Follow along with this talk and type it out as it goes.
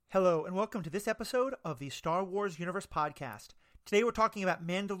Hello, and welcome to this episode of the Star Wars Universe Podcast. Today we're talking about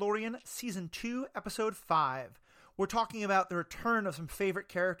Mandalorian Season 2, Episode 5. We're talking about the return of some favorite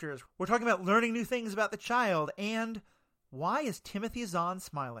characters. We're talking about learning new things about the child, and why is Timothy Zahn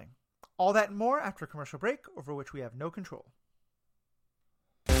smiling? All that and more after a commercial break, over which we have no control.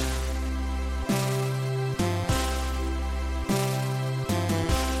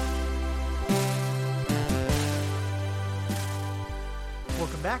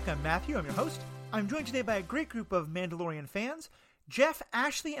 Welcome back. I'm Matthew. I'm your host. I'm joined today by a great group of Mandalorian fans. Jeff,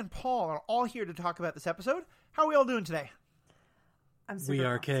 Ashley, and Paul are all here to talk about this episode. How are we all doing today? We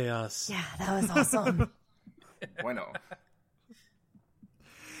are chaos. Yeah, that was awesome. Bueno.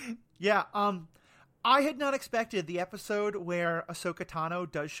 Yeah, I had not expected the episode where Ahsoka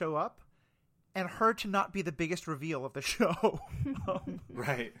Tano does show up and her to not be the biggest reveal of the show.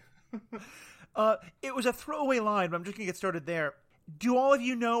 Right. It was a throwaway line, but I'm just going to get started there. Do all of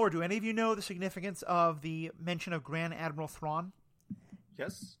you know, or do any of you know, the significance of the mention of Grand Admiral Thrawn?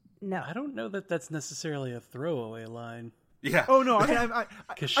 Yes? No. I don't know that that's necessarily a throwaway line. Yeah. Oh, no. I mean,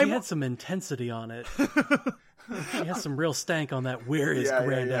 because she had some intensity on it. She has some real stank on that. Where is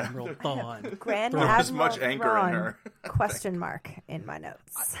Grand Admiral Thrawn? Grand There Admiral was much anger Thrawn, in her. question mark in my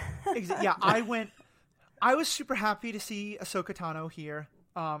notes. Yeah, I was super happy to see Ahsoka Tano here,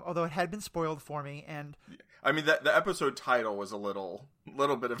 although it had been spoiled for me, and... I mean, the episode title was a little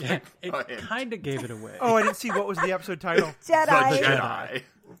bit of it kind of gave it away. Oh, I didn't see what was the episode title. Jedi. The Jedi.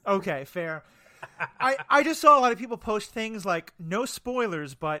 Okay, fair. I just saw a lot of people post things like, no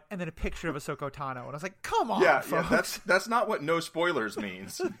spoilers, but, and then a picture of Ahsoka Tano. And I was like, come on, folks. That's not what no spoilers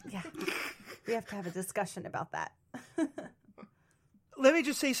means. Yeah. We have to have a discussion about that. Let me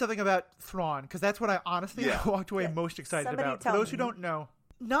just say something about Thrawn, because that's what I honestly walked away most excited Somebody about. For tell those who me. don't know,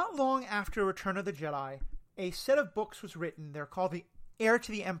 not long after Return of the Jedi, a set of books was written. They're called the Heir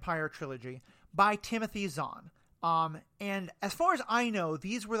to the Empire trilogy by Timothy Zahn. And as far as I know,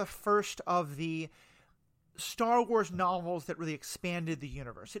 these were the first of the Star Wars novels that really expanded the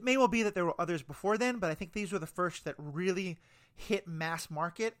universe. It may well be that there were others before then, but I think these were the first that really hit mass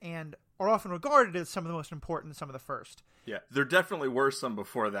market and are often regarded as some of the most important, some of the first. Yeah, there definitely were some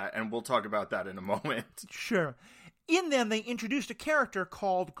before that, and we'll talk about that in a moment. Sure. In them, they introduced a character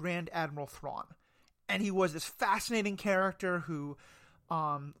called Grand Admiral Thrawn. And he was this fascinating character who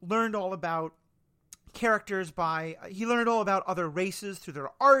learned all about characters he learned all about other races through their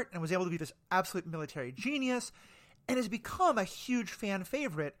art and was able to be this absolute military genius and has become a huge fan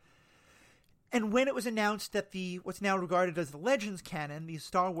favorite. And when it was announced that what's now regarded as the Legends canon, these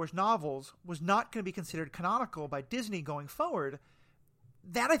Star Wars novels, was not going to be considered canonical by Disney going forward,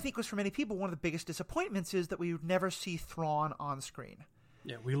 that I think was for many people one of the biggest disappointments, is that we would never see Thrawn on screen.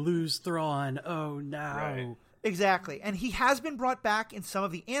 Yeah, we lose Thrawn. Oh, no. Right. Exactly. And he has been brought back in some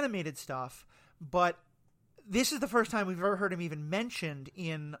of the animated stuff, but this is the first time we've ever heard him even mentioned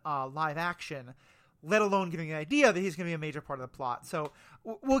in live action, let alone giving an idea that he's going to be a major part of the plot. So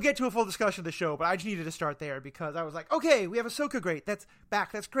we'll get to a full discussion of the show, but I just needed to start there because I was like, okay, we have Ahsoka, great. That's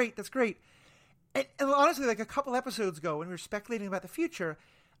back. That's great. That's great. And honestly, like a couple episodes ago when we were speculating about the future,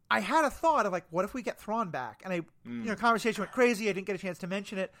 I had a thought of like, what if we get Thrawn back? And conversation went crazy. I didn't get a chance to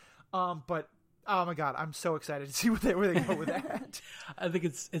mention it. But oh my God, I'm so excited to see where they go with that. I think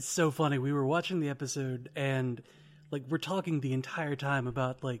it's so funny. We were watching the episode and like we're talking the entire time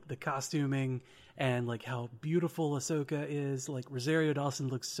about like the costuming and like how beautiful Ahsoka is. Like Rosario Dawson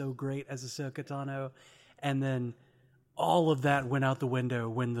looks so great as Ahsoka Tano. And then all of that went out the window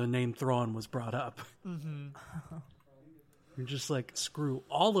when the name Thrawn was brought up. Mm-hmm. You're just like, screw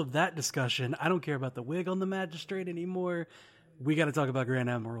all of that discussion. I don't care about the wig on the magistrate anymore. We got to talk about Grand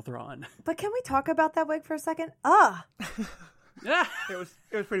Admiral Thrawn. But can we talk about that wig for a second? It was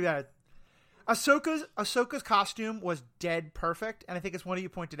pretty bad. Ahsoka's costume was dead perfect, and I think as one of you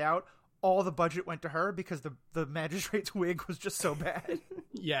pointed out, all the budget went to her because the magistrate's wig was just so bad.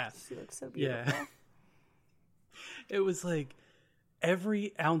 Yeah. She looks so beautiful. Yeah. It was like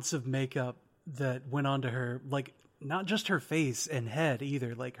every ounce of makeup that went onto her, like not just her face and head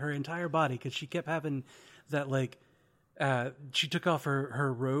either, like her entire body, because she kept having that like she took off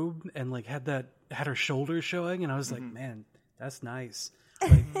her robe and like had her shoulders showing, and I was like, man, that's nice.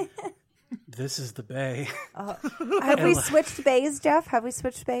 Like, this is the Bay. Have we switched bays, Jeff? Have we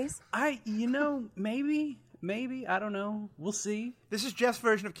switched bays? Maybe, I don't know. We'll see. This is Jeff's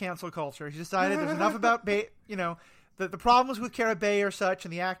version of cancel culture. He decided there's enough about Bay, the problems with Cara Bay or such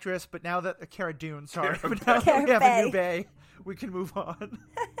and the actress, but now that Cara Dune, sorry, but now that we have a new Bay, we can move on.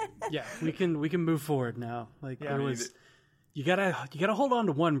 Yeah, we can move forward now. Like there was, you gotta hold on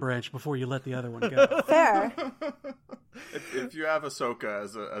to one branch before you let the other one go. Fair. if you have Ahsoka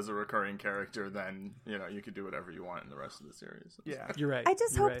as a recurring character, then you could do whatever you want in the rest of the series. Yeah, you're right. I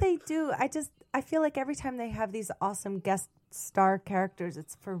just hope they do. I feel like every time they have these awesome guest star characters,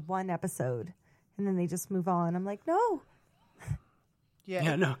 it's for one episode, and then they just move on. I'm like, no.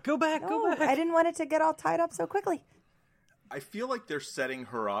 Yeah, no, go back. I didn't want it to get all tied up so quickly. I feel like they're setting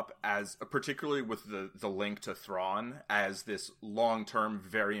her up as, particularly with the link to Thrawn, as this long-term,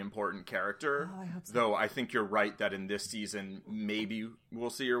 very important character. Oh, I hope so. Though I think you're right that in this season, maybe we'll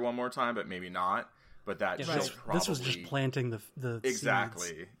see her one more time, but maybe not. But that she'll probably... This was just planting the exactly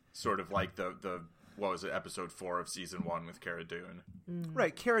seeds. Sort of like the what was it, episode 4 of season 1 with Cara Dune.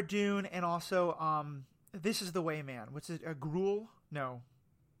 Right, Cara Dune, and also This Is the Way Man. What's it? Gruel? No.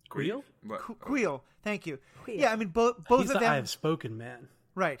 Queel? Queel. Thank you. Queel. Yeah, I mean both He's of the them. I have spoken man.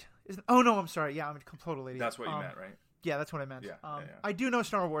 Right. Oh no, I'm sorry. Yeah, I'm a total idiot. That's what you meant, right? Yeah, that's what I meant. Yeah. I do know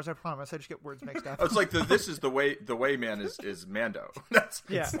Star Wars. I promise. I just get words mixed up. It's like this is the way man is Mando. That's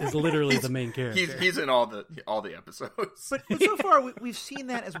Is literally the main character. He's in all the episodes. But so far we've seen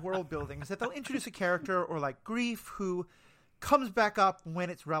that as world building, is that they'll introduce a character or like Grief who comes back up when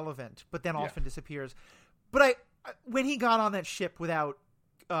it's relevant, but then often disappears. But when he got on that ship without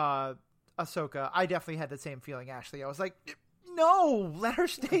Ahsoka, I definitely had the same feeling, Ashley. I was like, no, let her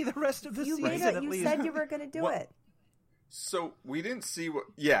stay the rest of the season at least. You said you were going to do it. So we didn't see what.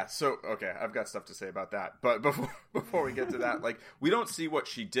 Yeah. So okay, I've got stuff to say about that. But before we get to that, like we don't see what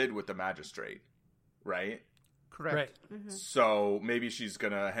she did with the magistrate, right? Correct. Right. Mm-hmm. So maybe she's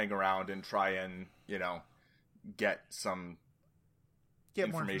gonna hang around and try and get some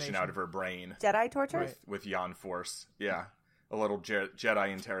information out of her brain. Jedi torture? With Yon Force. Yeah. A little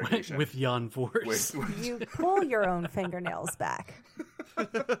Jedi interrogation. With Yon Force. You pull your own fingernails back.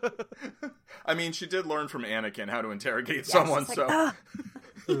 I mean, she did learn from Anakin how to interrogate someone, like, so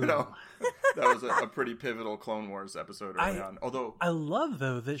that was a pretty pivotal Clone Wars episode early on. Although I love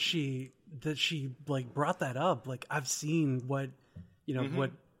though that she like brought that up. Like I've seen what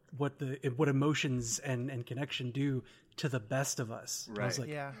what emotions and connection do to the best of us. Right. I was like,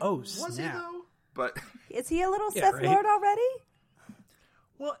 Yeah. oh snap! was he though? But Is he a little Sith Lord already?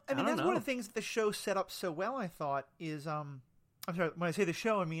 Well, I mean, I don't that's one know. of the things that the show set up so well, I thought, is, I'm sorry, when I say the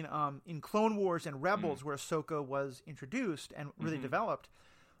show, I mean, in Clone Wars and Rebels, where Ahsoka was introduced and really developed,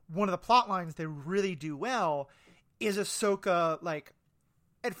 one of the plot lines they really do well is Ahsoka, like,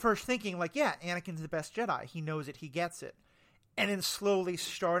 at first thinking, like, yeah, Anakin's the best Jedi. He knows it, he gets it. And then slowly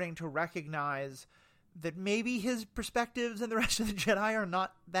starting to recognize that maybe his perspectives and the rest of the Jedi are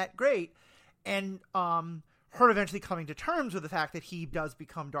not that great. And her eventually coming to terms with the fact that he does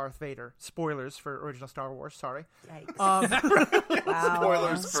become Darth Vader. Spoilers for original Star Wars, sorry. Yikes. Wow.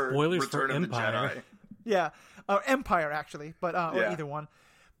 Spoilers for Spoilers Return for of Empire. the Jedi. Yeah, Empire actually, but or either one.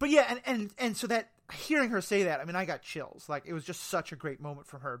 But yeah, and so that hearing her say that, I mean, I got chills. Like it was just such a great moment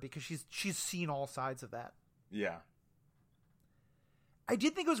from her because she's seen all sides of that. Yeah. I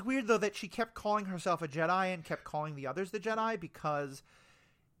did think it was weird though that she kept calling herself a Jedi and kept calling the others the Jedi because,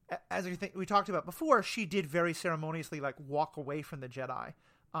 as we talked about before, she did very ceremoniously like walk away from the Jedi.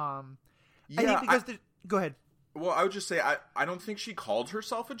 I think because go ahead. Well, I would just say I don't think she called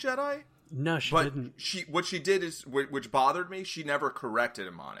herself a Jedi. No, she didn't. What she did is, which bothered me, she never corrected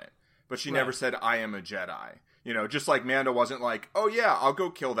him on it. But she never said, I am a Jedi. Just like Mando wasn't like, oh yeah, I'll go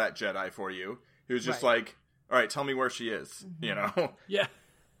kill that Jedi for you. He was just like, all right, tell me where she is, Yeah.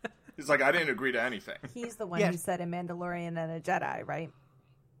 He's like, I didn't agree to anything. He's the one who said a Mandalorian and a Jedi, right?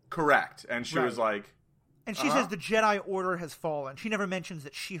 Correct. And she was like... And she says the Jedi Order has fallen. She never mentions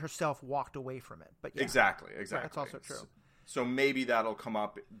that she herself walked away from it. But yeah. Exactly. Right, that's also true. So maybe that'll come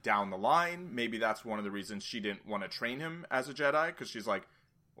up down the line. Maybe that's one of the reasons she didn't want to train him as a Jedi, because she's like,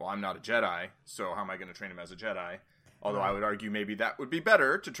 well, I'm not a Jedi, so how am I going to train him as a Jedi? Although I would argue maybe that would be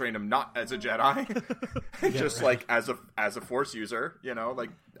better to train him not as a Jedi, like as a Force user,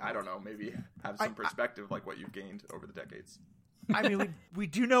 like, I don't know, maybe have some perspective like what you've gained over the decades. I mean, we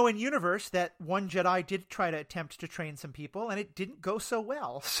do know in universe that one Jedi did try to attempt to train some people, and it didn't go so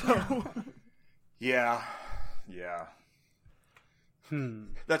well. So, yeah.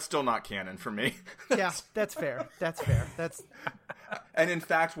 That's still not canon for me. Yeah, that's fair. That's And in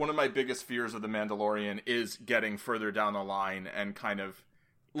fact, one of my biggest fears of The Mandalorian is getting further down the line and kind of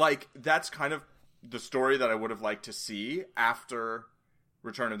like that's kind of the story that I would have liked to see after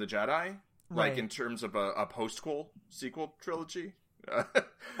Return of the Jedi. Like, in terms of a sequel trilogy,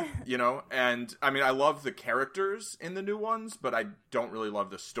 and I mean, I love the characters in the new ones, but I don't really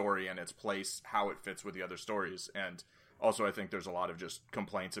love the story and its place, how it fits with the other stories. And also, I think there's a lot of just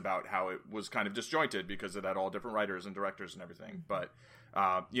complaints about how it was kind of disjointed because it had all different writers and directors and everything. But,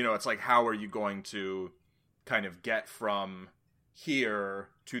 it's like, how are you going to kind of get from here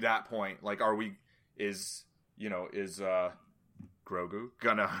to that point. Like, is Grogu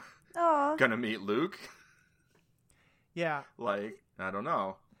gonna meet Luke? Yeah. Like, I don't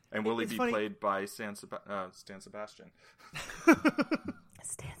know. And will he be funny. played by Stan Sebastian?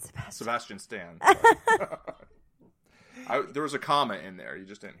 Stan Sebastian. Sebastian Stan. There was a comma in there. You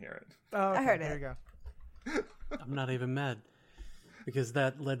just didn't hear it. Oh, okay. I heard There it. you go. I'm not even mad because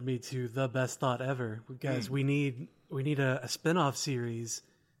that led me to the best thought ever. Guys, we need a spin-off series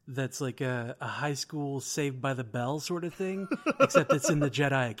that's like a high school Saved by the Bell sort of thing, except it's in the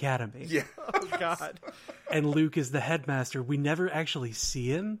Jedi Academy. Yeah. Oh, God. And Luke is the headmaster. We never actually see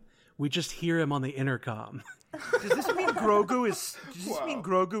him. We just hear him on the intercom. Does this mean Grogu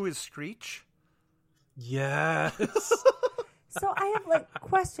is Screech? Yes. So I have like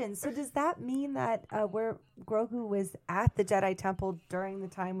questions. So does that mean that where Grogu was at the Jedi Temple during the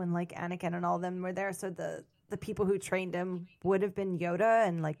time when like Anakin and all of them were there, so the people who trained him would have been Yoda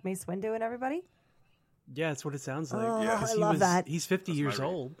and like Mace Windu and everybody? Yeah, that's what it sounds like. Oh, Yeah. 'Cause I love that. He's 50 years my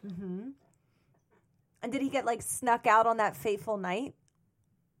read. old. And did he get like snuck out on that fateful night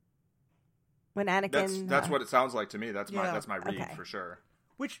when Anakin? That's what it sounds like to me. That's Yeah. my read Okay. for sure.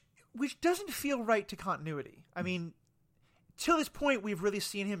 Which doesn't feel right to continuity. I mean, till this point, we've really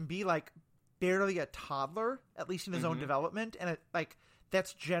seen him be like barely a toddler, at least in his own development, and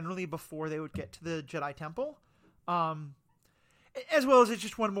that's generally before they would get to the Jedi Temple. As well as it's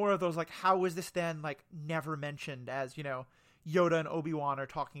just one more of those like, how is this then like never mentioned as Yoda and Obi-Wan are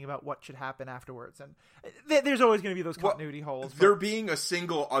talking about what should happen afterwards, and there's always going to be those continuity holes. There being a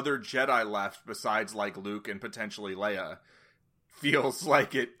single other Jedi left besides like Luke and potentially Leia feels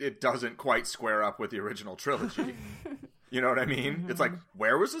like it doesn't quite square up with the original trilogy. You know what I mean? It's like,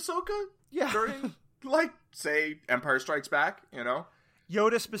 where was Ahsoka? Yeah. During, like, say, Empire Strikes Back,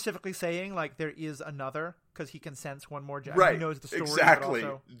 Yoda specifically saying like there is another because he can sense one more Jedi. Right. He knows the story. Exactly. But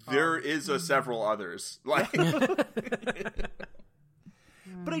also, There is several others. Like,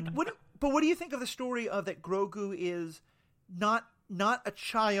 But what do you think of the story of that Grogu is not a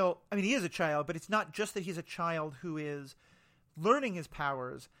child? I mean, he is a child, but it's not just that he's a child who is learning his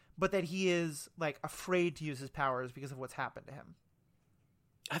powers, but that he is like afraid to use his powers because of what's happened to him.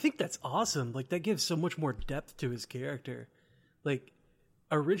 I think that's awesome. Like, that gives so much more depth to his character. Like,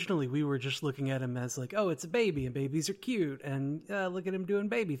 originally we were just looking at him as like, oh, it's a baby and babies are cute and look at him doing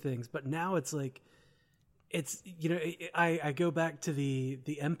baby things. But now it's like, it's, I go back to the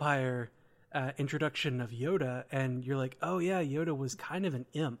Empire introduction of Yoda, and you're like, oh yeah, Yoda was kind of an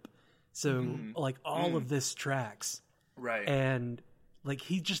imp. So like all of this tracks. right. And like,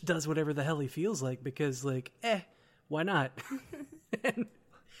 he just does whatever the hell he feels like because like, why not?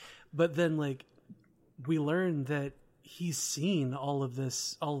 But then like, we learn that he's seen all of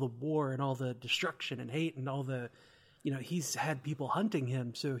this, all the war and all the destruction and hate and all the, he's had people hunting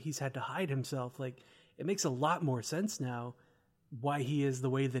him, so he's had to hide himself. Like, it makes a lot more sense now why he is the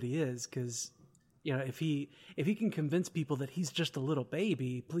way that he is, because if he can convince people that he's just a little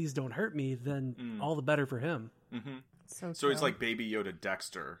baby, please don't hurt me, then all the better for him. So he's like Baby Yoda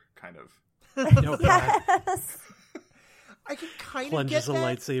Dexter, kind of. No, God, Yes. I can kind of plunges get a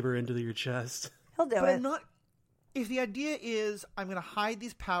that, lightsaber into your chest. He'll do but it. I'm not. If the idea is I'm going to hide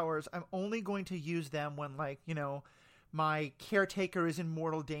these powers, I'm only going to use them when my caretaker is in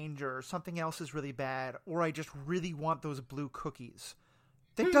mortal danger, or something else is really bad, or I just really want those blue cookies.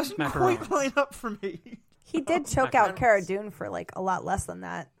 That doesn't Macarons. quite line up for me. He did choke out Cara Dune for like a lot less than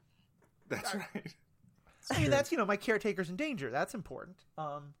that. That's right. I mean, that's my caretaker's in danger. That's important.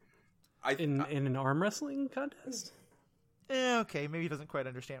 In an arm wrestling contest? Okay, maybe he doesn't quite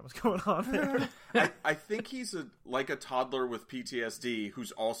understand what's going on there. I think he's like a toddler with PTSD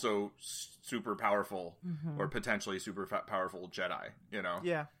who's also super powerful or potentially super powerful Jedi,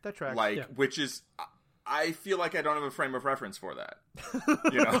 Yeah, that tracks. Which is, I feel like I don't have a frame of reference for that.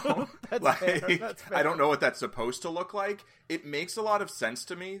 That's fair. That's fair. I don't know what that's supposed to look like. It makes a lot of sense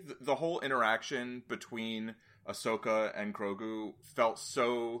to me. The whole interaction between Ahsoka and Grogu felt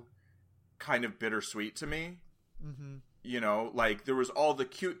so kind of bittersweet to me. Mm-hmm. There was all the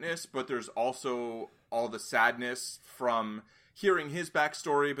cuteness, but there's also all the sadness from hearing his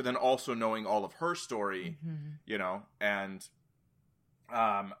backstory, but then also knowing all of her story, and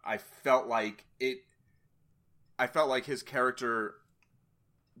I felt like his character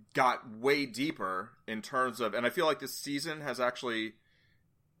got way deeper in terms of, and I feel like this season has actually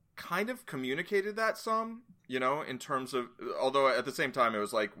kind of communicated that some, in terms of, although at the same time it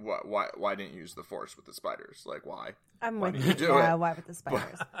was like, why didn't you use the Force with the spiders? Like, why? I'm Why with do you do yeah, it? why with the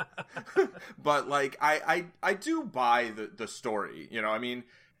spiders? But like, I do buy the story, I mean,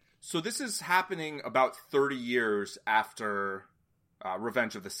 So this is happening about 30 years after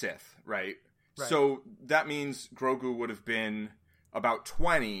Revenge of the Sith, right? So that means Grogu would have been about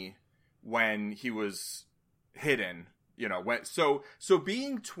 20 when he was hidden, you know. So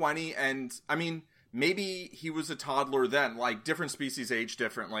being 20, and I mean, maybe he was a toddler then. Like, different species age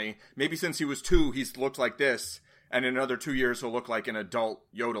differently. Maybe since he was 2, he's looked like this, and in another 2 years he'll look like an adult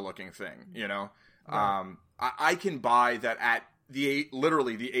Yoda-looking thing, you know. Right. I can buy that at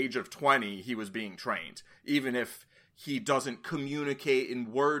literally the age of 20 he was being trained, even if he doesn't communicate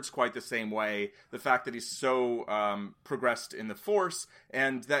in words quite the same way. The fact that he's so progressed in the Force,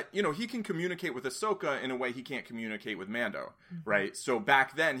 and that, you know, he can communicate with Ahsoka in a way he can't communicate with Mando, right? So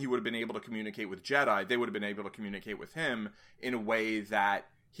back then he would have been able to communicate with Jedi. They would have been able to communicate with him in a way that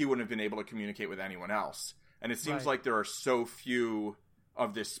he wouldn't have been able to communicate with anyone else. And it seems like there are so few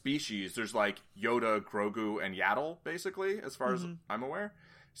of this species. There's like Yoda, Grogu, and Yaddle, basically, as far as I'm aware,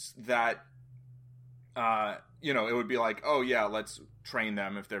 that you know, it would be like, oh yeah, let's train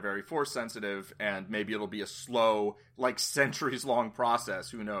them if they're very Force sensitive, and maybe it'll be a slow, like, centuries long process.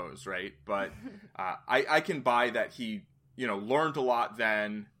 Who knows, right? But I can buy that he, you know, learned a lot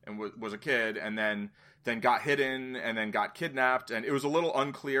then and was a kid, and then got hidden, and then got kidnapped, and it was a little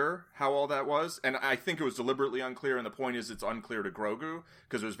unclear how all that was, and I think it was deliberately unclear, and the point is it's unclear to Grogu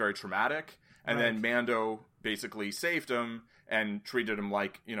because it was very traumatic, and then Mando basically saved him and treated him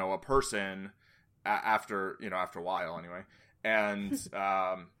like, you know, a person after a while anyway, and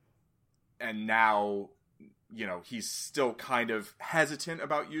and now, you know, he's still kind of hesitant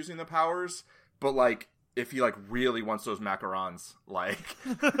about using the powers, but like, if he like really wants those macarons, like,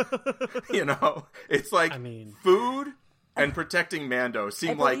 you know, it's like, I mean, food and protecting Mando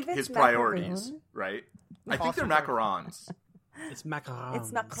seem like his priorities, right? I think they're macarons. It's macarons.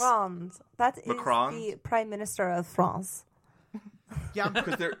 It's macarons. That is the Prime Minister of France. Yeah,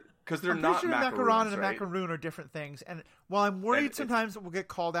 because they're I'm not pretty sure macaroons, a macaron and a right? macaroon are different things. And while I'm worried sometimes that we'll get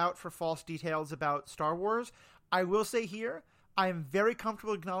called out for false details about Star Wars, I will say here, I am very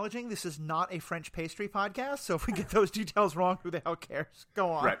comfortable acknowledging this is not a French pastry podcast, so if we get those details wrong, who the hell cares?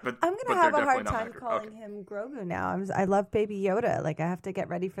 Go on. Right, but I'm going to have a hard time calling him Grogu now. I love Baby Yoda. Like, I have to get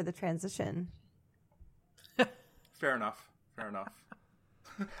ready for the transition. Fair enough.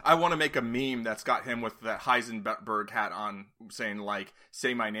 I want to make a meme that's got him with that Heisenberg hat on, saying, like,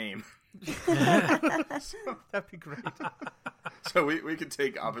 say my name. So, that'd be great. So we could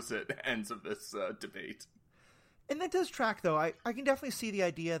take opposite ends of this debate. And that does track, though. I can definitely see the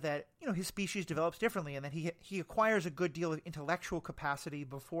idea that, you know, his species develops differently, and that he acquires a good deal of intellectual capacity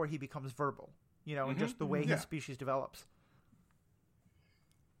before he becomes verbal, you know, and just the way his species develops.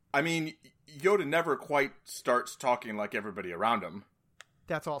 I mean, Yoda never quite starts talking like everybody around him.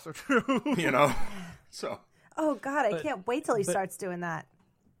 That's also true. You know? So. Oh, God, I can't wait till he starts doing that.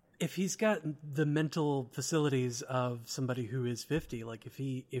 If he's got the mental facilities of somebody who is 50, like, if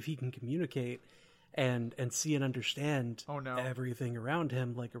he can communicate and see and understand everything around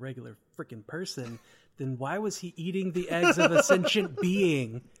him like a regular freaking person, then why was he eating the eggs of a sentient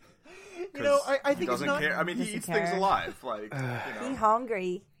being? You know, I think he doesn't care. I mean, he eats things alive. Like, you know. He's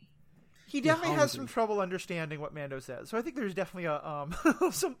hungry. He definitely has some trouble understanding what Mando says. So I think there's definitely a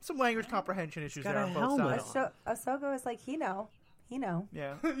some language comprehension issues there on both sides. Ahsoka is like, he know.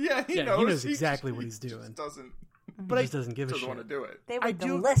 Yeah. Yeah, he knows. He knows exactly what he's doing. He just doesn't. But he just doesn't give a shit. Doesn't want to do it. They were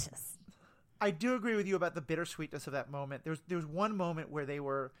delicious. I do agree with you about the bittersweetness of that moment. There was one moment where they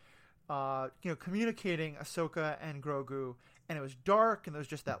were, communicating Ahsoka and Grogu, and it was dark, and there was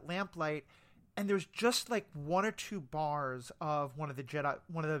just that lamplight, and there was just like one or two bars of one of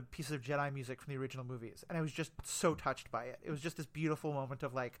the pieces of Jedi music from the original movies, and I was just so touched by it. It was just this beautiful moment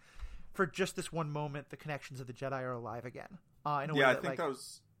of like, for just this one moment, the connections of the Jedi are alive again. I think that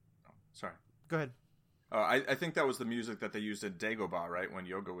was. Oh, sorry. Go ahead. I think that was the music that they used in Dagobah, right? When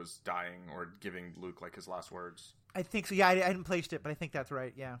Yoda was dying or giving Luke like his last words. I think so. Yeah, I hadn't placed it, but I think that's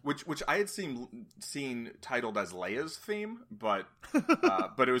right. Yeah. Which I had seen titled as Leia's theme, but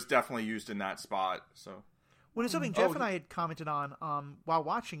it was definitely used in that spot. So. When it's something Jeff and I had commented on while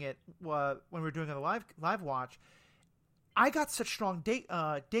watching it, when we were doing a live watch, I got such strong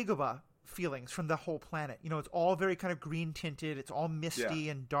Dagobah feelings from the whole planet. You know, it's all very kind of green tinted. It's all misty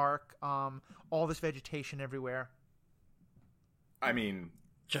and dark. All this vegetation everywhere. I mean,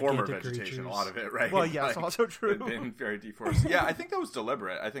 former vegetation, creatures. A lot of it, right? Well, yeah, it's also true. It's been very deforested. Yeah, I think that was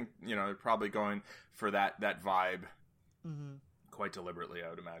deliberate. I think, you know, they're probably going for that vibe quite deliberately, I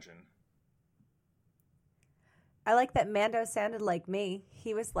would imagine. I like that Mando sounded like me.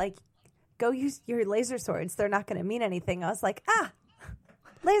 He was like, go use your laser swords. They're not going to mean anything. I was like,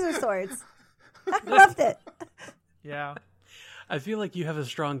 laser swords. I loved it. Yeah. I feel like you have a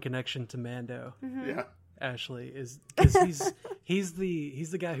strong connection to Mando. Yeah. Ashley is because he's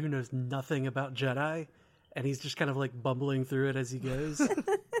the guy who knows nothing about Jedi, and he's just kind of like bumbling through it as he goes.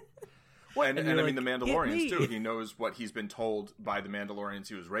 And I mean, like, the Mandalorians, "Hit me." too. He knows what he's been told by the Mandalorians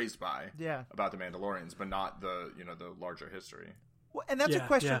he was raised by about the Mandalorians, but not the larger history. Well, and that's a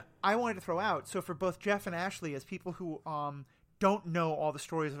question yeah. I wanted to throw out. So for both Jeff and Ashley, as people who don't know all the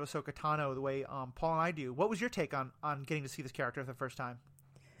stories of Ahsoka Tano the way Paul and I do, what was your take on getting to see this character for the first time?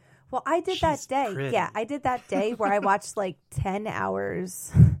 Well, I did that day. pretty. Yeah, I did that day where I watched like 10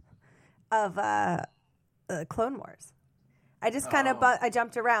 hours of Clone Wars. I just kind of I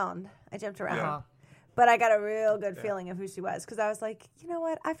jumped around. Yeah. But I got a real good feeling of who she was because I was like, you know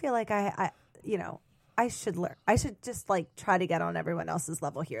what? I feel like I should learn. I should just like try to get on everyone else's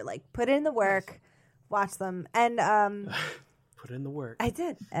level here. Like put in the work, watch them, and Put in the work. I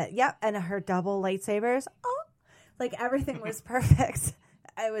did. Yep, and her double lightsabers. Oh, like everything was perfect.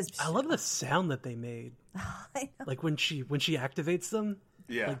 I love the sound that they made. I know. Like when she activates them.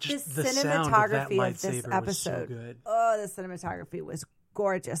 Yeah. Like just The the sound of that cinematography of this lightsaber was so episode. good. Oh, the cinematography was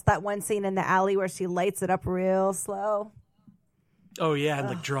gorgeous. That one scene in the alley where she lights it up real slow. Oh yeah, and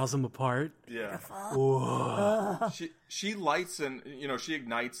like draws them apart. Yeah. Whoa. She lights and she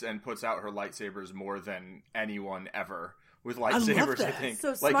ignites and puts out her lightsabers more than anyone ever with lightsabers. that. I think So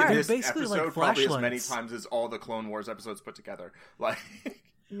like smart. in this They're basically episode, like probably as many flashlights. times as all the Clone Wars episodes put together. Like,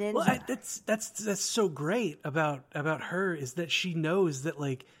 Ninja. Well, that's so great about her is that she knows that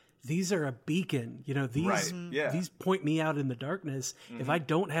like these are a beacon. These Right. Yeah. these point me out in the darkness. If I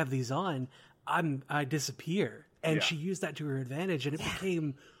don't have these on, I disappear. And Yeah. she used that to her advantage, and it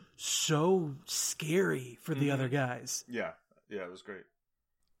became so scary for the other guys. yeah, it was great.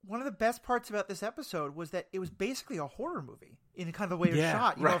 One of the best parts about this episode was that it was basically a horror movie in kind of the way it was Yeah.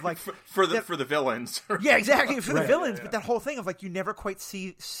 shot. You know, of like for the villains. yeah, exactly for the Right. villains. Yeah. But that whole thing of like you never quite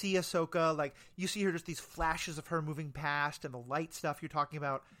see Ahsoka. Like you see her just these flashes of her moving past and the light stuff you're talking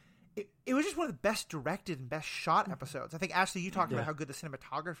about. It was just one of the best directed and best shot episodes. I think Ashley, you talked about how good the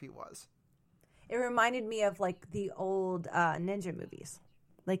cinematography was. It reminded me of like the old ninja movies,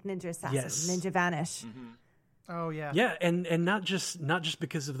 like Ninja Assassin, Yes. Ninja Vanish. Oh yeah, Yeah, and not just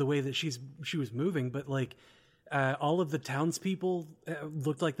because of the way that she was moving, but like all of the townspeople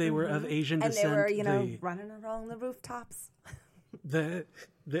looked like they were of Asian And descent. they were, running along the rooftops. The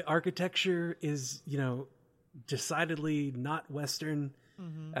architecture is decidedly not Western.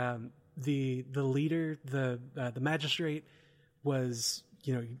 The leader, the magistrate, was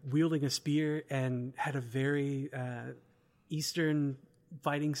wielding a spear and had a very Eastern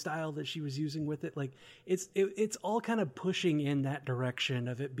fighting style that she was using with it. Like it's all kind of pushing in that direction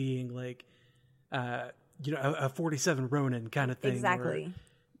of it being like a 47 Ronin kind of thing. Exactly.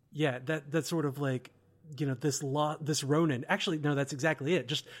 Yeah, that's sort of like this Ronin. Actually, no, that's exactly it.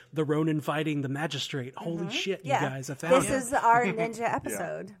 Just the Ronin fighting the magistrate. Holy shit, you guys! I found This it. is our ninja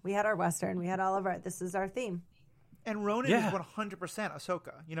episode. We had our Western. We had all of our. This is our theme. and Ronin Yeah. is 100%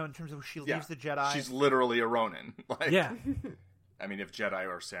 Ahsoka. In terms of she leaves the Jedi. She's literally a Ronin. Like, Yeah, I mean, if Jedi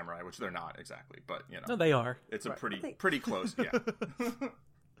or samurai, which they're not exactly, but no, they are. it's a pretty close. Yeah.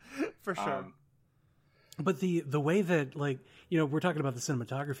 for sure. But the way that we're talking about the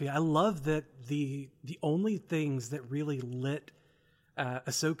cinematography, I love that the only things that really lit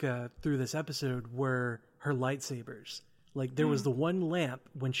Ahsoka through this episode were her lightsabers. Like there was the one lamp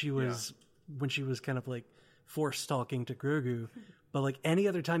when she was kind of like force talking to Grogu, but like any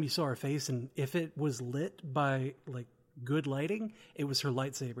other time you saw her face, and if it was lit by like good lighting, it was her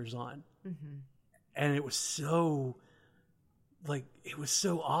lightsabers on, and it was so. Like it was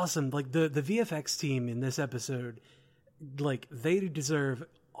so awesome. Like the VFX team in this episode, like they deserve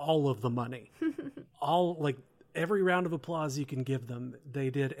all of the money. All like every round of applause you can give them. They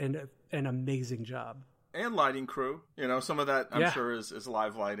did an amazing job. And lighting crew. Some of that I'm sure is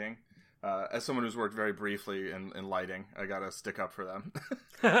live lighting. As someone who's worked very briefly in lighting, I gotta stick up for them.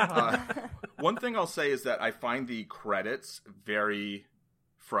 One thing I'll say is that I find the credits very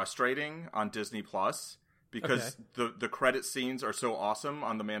frustrating on Disney Plus. Because the credit scenes are so awesome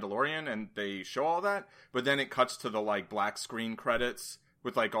on The Mandalorian, and they show all that, but then it cuts to the like black screen credits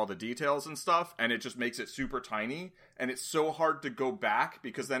with like all the details and stuff, and it just makes it super tiny, and it's so hard to go back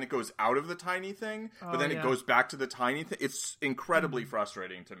because then it goes out of the tiny thing, but then it goes back to the tiny thing. It's incredibly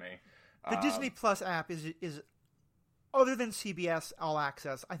frustrating to me. The Disney Plus app is other than CBS All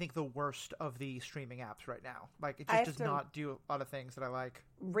Access, I think the worst of the streaming apps right now. Like it just does not do a lot of things that I like.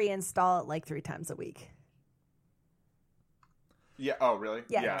 Reinstall it like 3 times a week. Yeah. Oh, really?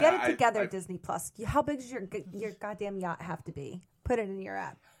 Yeah. Get it together, Disney Plus. How big does your goddamn yacht have to be? Put it in your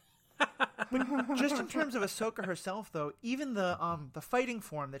app. But just in terms of Ahsoka herself, though, even the fighting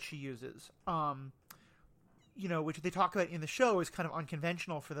form that she uses, which they talk about in the show, is kind of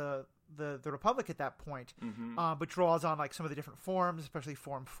unconventional for the Republic at that point, but draws on like some of the different forms, especially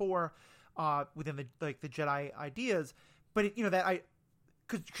Form 4, within the Jedi ideas. But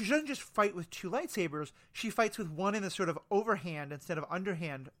because she doesn't just fight with two lightsabers, she fights with one in the sort of overhand instead of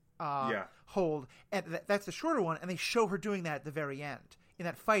underhand hold, and that's the shorter one. And they show her doing that at the very end. In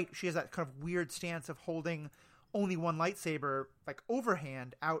that fight, she has that kind of weird stance of holding only one lightsaber, like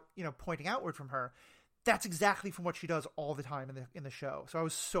overhand, out, pointing outward from her. That's exactly from what she does all the time in the show. So I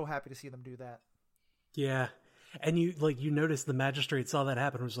was so happy to see them do that. Yeah. And you noticed the magistrate saw that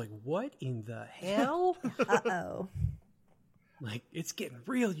happen and was like, what in the hell? Uh-oh. Like, it's getting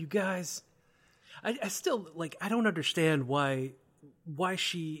real, you guys. I still, I don't understand why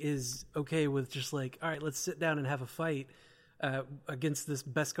she is okay with just like, all right, let's sit down and have a fight against this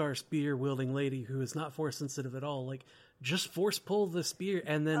Beskar spear-wielding lady who is not force-sensitive at all. Like, just force pull the spear,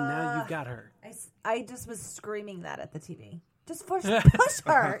 and then now you've got her. I just was screaming that at the TV. Just push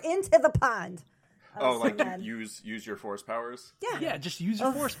her into the pond. Use your force powers? Yeah. Yeah, just use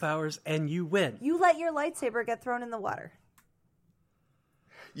your force powers, and you win. You let your lightsaber get thrown in the water.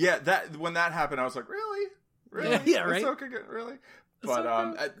 Yeah, when that happened, I was like, really? Yeah, right? Ahsoka, really? But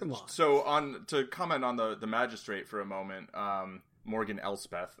come on. So to comment on the magistrate for a moment, Morgan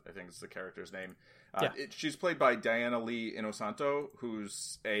Elspeth, I think is the character's name. She's played by Diana Lee Inosanto,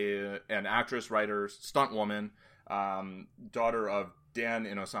 who's an actress, writer, stunt woman, daughter of Dan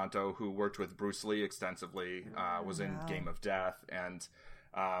Inosanto, who worked with Bruce Lee extensively, was in Game of Death, and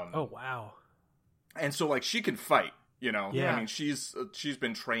oh wow, and so she can fight. Yeah. I mean, she's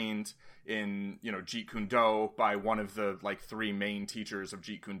been trained in, Jeet Kune Do by one of the, three main teachers of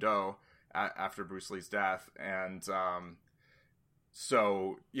Jeet Kune Do after Bruce Lee's death. And,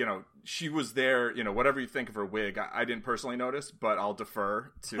 so, she was there, whatever you think of her wig, I didn't personally notice, but I'll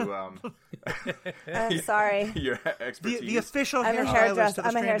defer to, I'm sorry. Your expertise. The official I'm a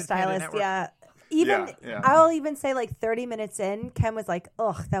hairstylist, yeah. I'll even say 30 minutes in, Ken was like,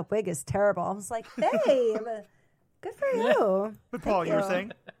 ugh, that wig is terrible. I was like, babe. Good for you. But Paul, you were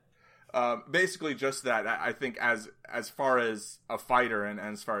saying? Basically just that. I think as far as a fighter and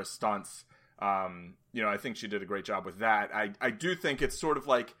as far as stunts, I think she did a great job with that. I do think it's sort of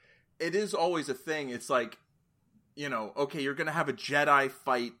it is always a thing. It's okay, you're going to have a Jedi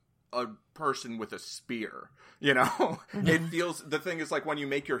fight a person with a spear. It feels, the thing is when you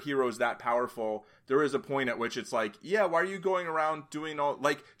make your heroes that powerful, there is a point at which it's why are you going around doing all,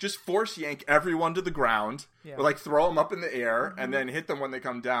 just force yank everyone to the ground, or throw them up in the air and then hit them when they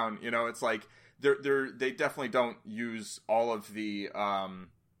come down. It's they definitely don't use all of the,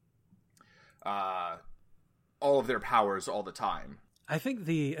 all of their powers all the time. I think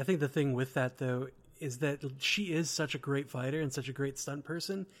the thing with that though is that she is such a great fighter and such a great stunt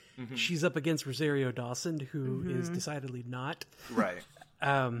person. Mm-hmm. She's up against Rosario Dawson, who is decidedly not. Right.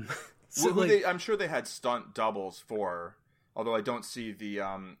 So I'm sure they had stunt doubles for, although I don't see the,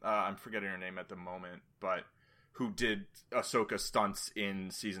 I'm forgetting her name at the moment, but who did Ahsoka stunts in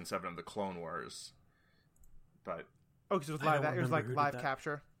season 7 of the Clone Wars. But because it was live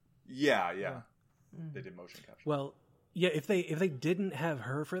capture. Yeah. They did motion capture. Well, yeah, if they didn't have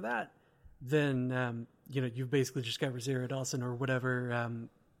her for that, then you've basically just got Rosario Dawson or whatever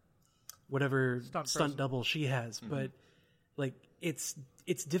stunt double she has. Mm-hmm. But it's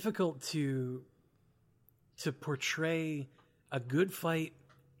difficult to portray a good fight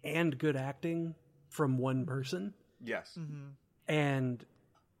and good acting from one person. Yes. Mm-hmm. And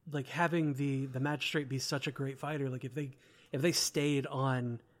having the magistrate be such a great fighter, if they stayed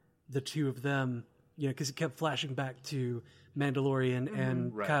on the two of them, because it kept flashing back to Mandalorian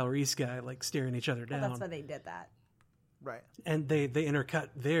and Kyle Reese guy staring each other down. Well, that's why they did that. Right. And they intercut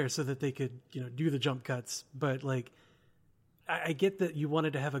there so that they could, do the jump cuts. But I get that you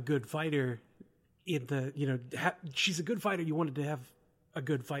wanted to have a good fighter in the, she's a good fighter. You wanted to have a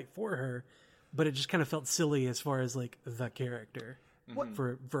good fight for her, but it just kind of felt silly as far as the character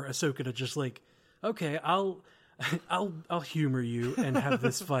for Ahsoka to just okay, I'll humor you and have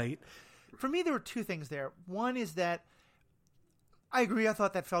this fight. For me, there were two things there. One is that I agree. I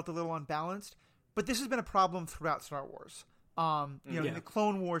thought that felt a little unbalanced, but this has been a problem throughout Star Wars. In the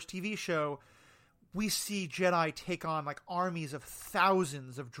Clone Wars TV show, we see Jedi take on armies of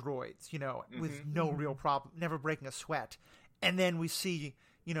thousands of droids, with no real problem, never breaking a sweat. And then we see,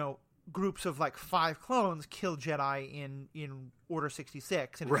 groups of 5 clones kill Jedi in Order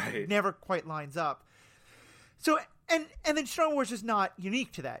 66, and it never quite lines up. So And then Star Wars is not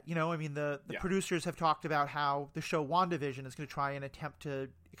unique to that. I mean, the producers have talked about how the show WandaVision is going to try and attempt to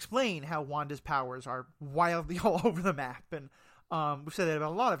explain how Wanda's powers are wildly all over the map. And we've said that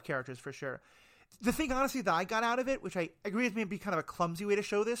about a lot of characters for sure. The thing, honestly, that I got out of it, which I agree with, may be kind of a clumsy way to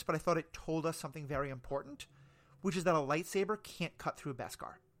show this, but I thought it told us something very important, which is that a lightsaber can't cut through a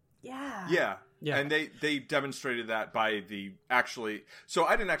Beskar. Yeah. Yeah. And they demonstrated that by so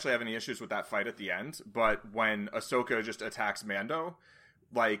I didn't actually have any issues with that fight at the end, but when Ahsoka just attacks Mando,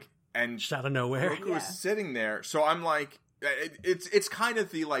 and just out of nowhere. Grogu was sitting there. So I'm like, it's kind of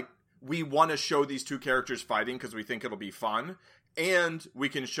the, we want to show these two characters fighting because we think it'll be fun, and we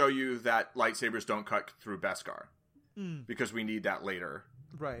can show you that lightsabers don't cut through Beskar because we need that later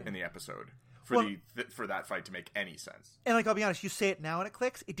in the episode. For that fight to make any sense. And I'll be honest, you say it now and it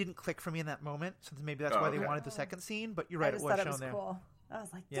clicks. It didn't click for me in that moment, so maybe that's why they wanted the second scene, but you're right, it was shown there. Cool. I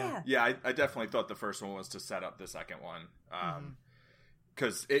was like, yeah. Yeah, I definitely thought the first one was to set up the second one.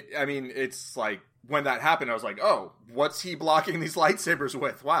 Because, it's like, when that happened, I was like, oh, what's he blocking these lightsabers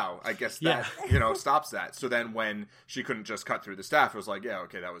with? Wow, I guess that, stops that. So then when she couldn't just cut through the staff, it was like, yeah,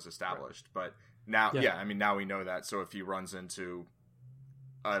 okay, that was established. Right. But now, now we know that. So if he runs into...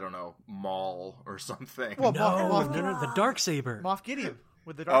 I don't know, Maul or something. Well, no, the Darksaber. Moff Gideon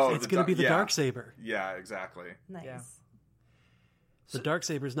with the Darksaber. It's going to be the Darksaber. Yeah, exactly. Nice. Yeah. The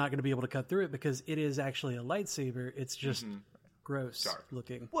Darksaber is not going to be able to cut through it because it is actually a lightsaber. It's just gross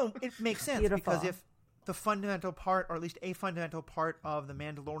looking. Well, it makes sense because if the fundamental part, or at least a fundamental part of the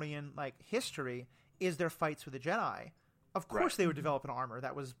Mandalorian history is their fights with the Jedi, of course they would develop an armor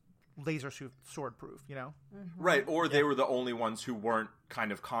that was laser sword proof, Right, or they were the only ones who weren't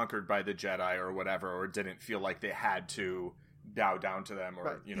kind of conquered by the Jedi or whatever, or didn't feel like they had to bow down to them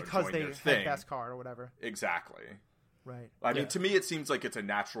or because join they their thing. Had Beskar or whatever. Exactly. Right. I mean, to me, it seems like it's a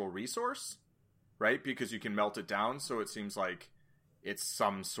natural resource, right? Because you can melt it down, so it seems like it's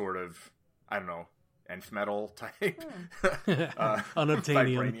some sort of, I don't know, nth metal type, unobtainium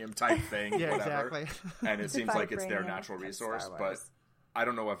vibranium type thing, yeah, whatever. Exactly. And it seems like it's their natural resource, but I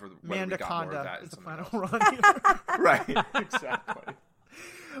don't know whether we got more of that. Is the final run. Right, exactly.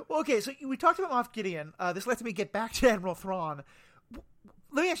 Well, okay, so we talked about Moff Gideon. This lets me get back to Admiral Thrawn.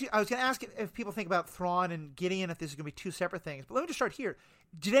 Let me I was going to ask if people think about Thrawn and Gideon, if this is going to be two separate things. But let me just start here.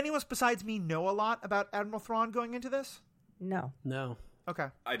 Did anyone besides me know a lot about Admiral Thrawn going into this? No. Okay.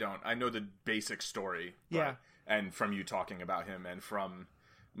 I don't. I know the basic story. Yeah. And from you talking about him and from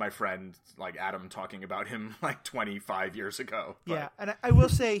my friend Adam talking about him 25 years ago. But... Yeah, and I will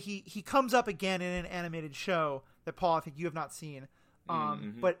say he comes up again in an animated show that, Paul, I think you have not seen.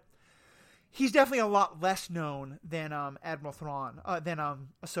 But he's definitely a lot less known than Admiral Thrawn, than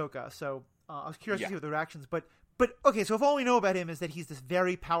Ahsoka. So I was curious to see what the reactions. But okay, so if all we know about him is that he's this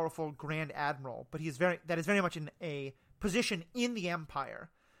very powerful Grand Admiral, but that is very much in a position in the Empire.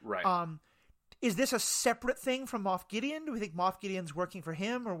 Right. Is this a separate thing from Moff Gideon? Do we think Moff Gideon's working for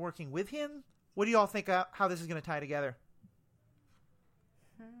him or working with him? What do you all think how this is going to tie together?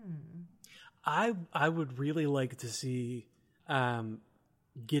 I would really like to see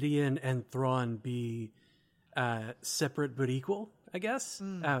Gideon and Thrawn be separate but equal, I guess.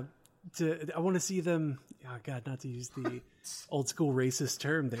 I want to see them... Oh, God, not to use the old school racist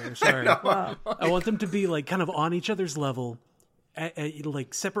term there. Sorry. I want them to be kind of on each other's level.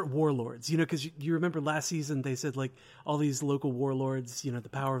 Separate warlords, because you remember last season they said all these local warlords, the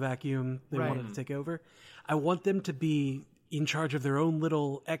power vacuum they wanted to take over. I want them to be in charge of their own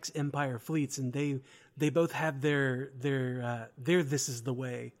little ex-Empire fleets, and they both have their this is the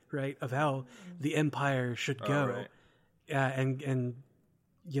way, right, of how the Empire should go, and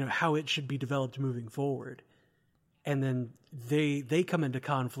how it should be developed moving forward. And then they come into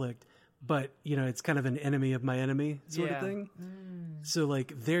conflict. But, it's kind of an enemy of my enemy sort of thing. So,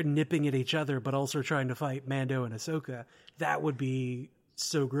 they're nipping at each other, but also trying to fight Mando and Ahsoka. That would be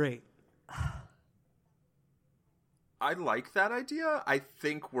so great. I like that idea. I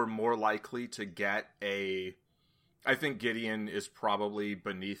think we're more likely to get I think Gideon is probably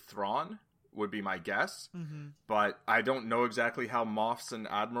beneath Thrawn, would be my guess. But I don't know exactly how Moffs and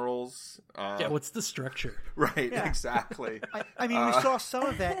Admirals... what's the structure? Right, exactly. I mean, we saw some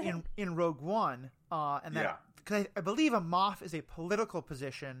of that in Rogue One, and that... Because I believe a Moff is a political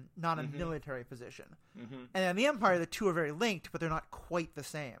position, not a military position. And in the Empire, the two are very linked, but they're not quite the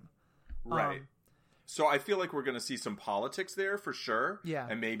same. Right. So I feel like we're going to see some politics there, for sure. Yeah.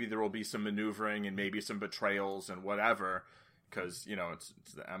 And maybe there will be some maneuvering and maybe some betrayals and whatever... Because, it's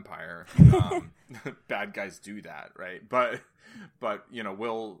the Empire. Bad guys do that, right? But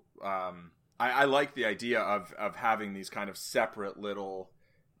we'll... I like the idea of having these kind of separate little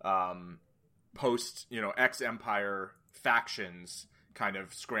post, ex-Empire factions kind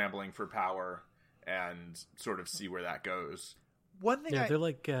of scrambling for power and sort of see where that goes. One thing they're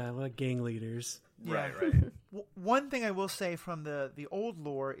like gang leaders. Yeah. Right. One thing I will say from the old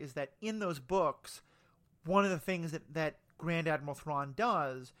lore is that in those books, one of the things that Grand Admiral Thrawn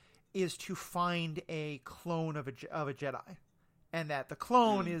does is to find a clone of a Jedi, and that the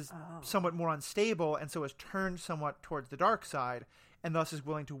clone is somewhat more unstable, and so is turned somewhat towards the dark side, and thus is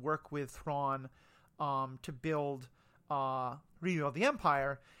willing to work with Thrawn to rebuild the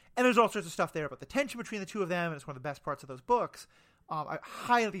Empire. And there's all sorts of stuff there about the tension between the two of them, and it's one of the best parts of those books. I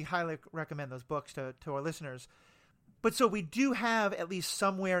highly, highly recommend those books to our listeners. But so we do have, at least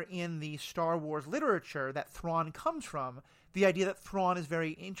somewhere in the Star Wars literature that Thrawn comes from, the idea that Thrawn is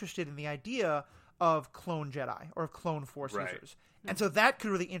very interested in the idea of clone Jedi or of clone Force users. And so that could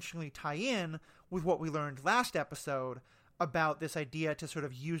really interestingly tie in with what we learned last episode about this idea to sort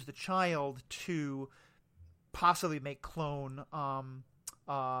of use the child to possibly make clone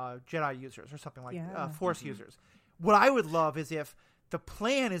Jedi users or something like Force users. What I would love is if the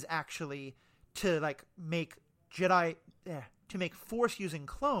plan is actually to make Jedi to make Force using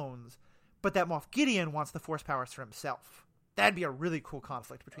clones, but that Moff Gideon wants the Force powers for himself. That'd be a really cool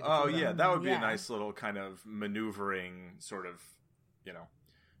conflict between the two of them. Yeah, that would be a nice little kind of maneuvering sort of,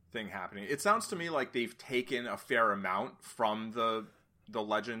 thing happening. It sounds to me like they've taken a fair amount from the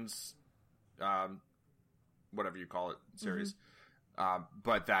Legends, whatever you call it, series.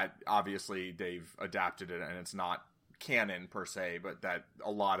 But that obviously they've adapted it and it's not canon per se, but that a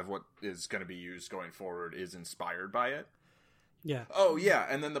lot of what is going to be used going forward is inspired by it. Yeah. Oh, yeah.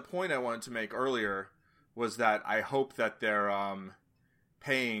 And then the point I wanted to make earlier was that I hope that they're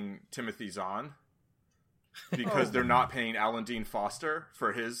paying Timothy Zahn because they're not paying Alan Dean Foster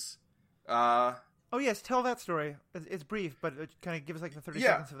for his... Oh, yes. Tell that story. It's brief, but it kind of gives like the 30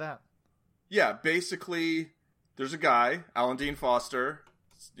 seconds of that. Yeah, basically, there's a guy, Alan Dean Foster,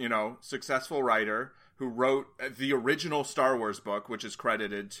 successful writer, who wrote the original Star Wars book, which is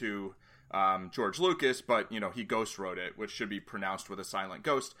credited to George Lucas, but, he ghost wrote it, which should be pronounced with a silent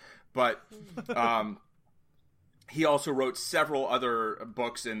ghost. But he also wrote several other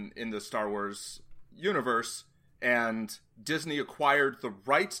books in the Star Wars universe, and Disney acquired the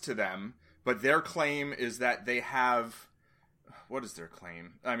rights to them, but their claim is that they have... What is their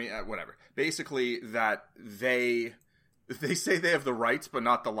claim? I mean, whatever. Basically, that they say they have the rights, but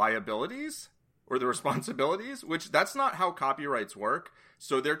not the liabilities or the responsibilities, which that's not how copyrights work.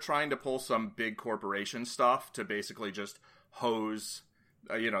 So they're trying to pull some big corporation stuff to basically just hose,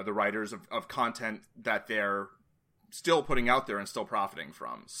 the writers of content that they're still putting out there and still profiting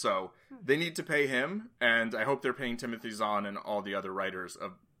from. So they need to pay him, and I hope they're paying Timothy Zahn and all the other writers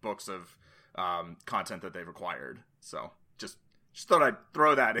of books of content that they've acquired. So just thought I'd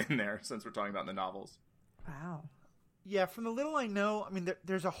throw that in there since we're talking about the novels. Wow. Yeah, from the little I know, I mean,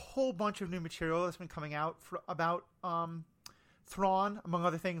 there's a whole bunch of new material that's been coming out about Thrawn, among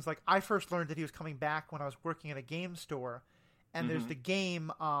other things. Like, I first learned that he was coming back when I was working at a game store, and there's the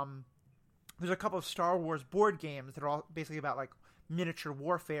game, there's a couple of Star Wars board games that are all basically about, like, miniature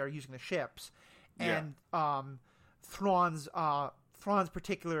warfare using the ships. And Thrawn's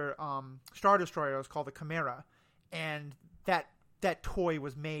particular Star Destroyer is called the Chimera, and that toy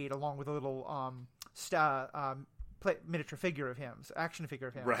was made along with a little miniature figure of him, action figure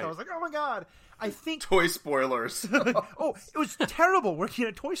of him. Right. So I was like, oh my god, I think... Toy spoilers. Oh, it was terrible working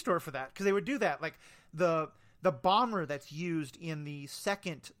at a toy store for that, because they would do that. Like, the bomber that's used in the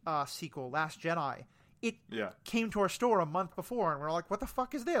second sequel, Last Jedi, it came to our store a month before, and we're all like, what the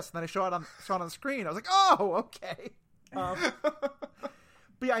fuck is this? And then I saw it on the screen. I was like, oh, okay.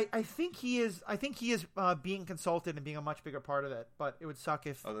 But yeah, I think he is being consulted and being a much bigger part of it. But it would suck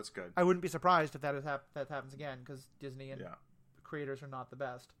if... Oh, that's good. I wouldn't be surprised if that happens again, because Disney and creators are not the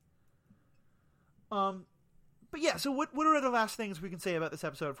best. But yeah, so what are the last things we can say about this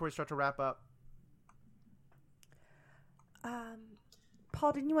episode before we start to wrap up?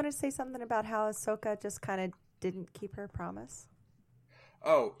 Paul, didn't you want to say something about how Ahsoka just kind of didn't keep her promise?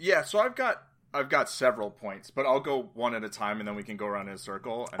 Oh, yeah, so I've got several points, but I'll go one at a time, and then we can go around in a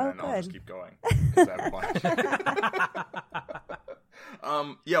circle, and then I'll just keep going. 'Cause I have a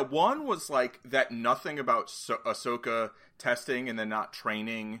bunch. One was like that nothing about Ahsoka testing and then not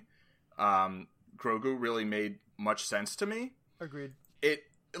training Grogu really made much sense to me. Agreed. It,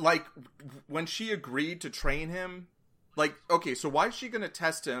 like, when she agreed to train him, like, okay, so why is she going to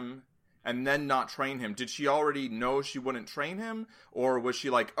test him and then not train him? Did she already know she wouldn't train him? Or was she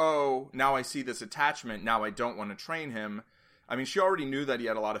like, oh, now I see this attachment, now I don't want to train him? I mean, she already knew that he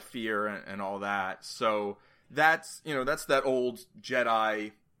had a lot of fear and all that. So that's that old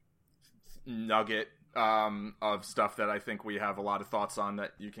Jedi nugget of stuff that I think we have a lot of thoughts on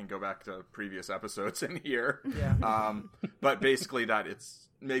that you can go back to previous episodes and hear. Yeah. But basically that it's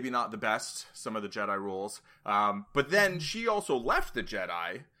maybe not the best, some of the Jedi rules. But then she also left the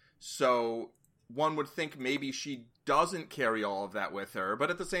Jedi, so one would think maybe she doesn't carry all of that with her. But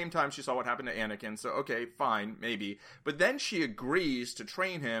at the same time, she saw what happened to Anakin, so okay, fine, maybe. But then she agrees to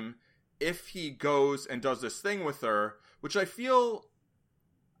train him if he goes and does this thing with her, which I feel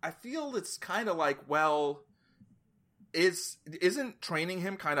it's kind of like, well, isn't training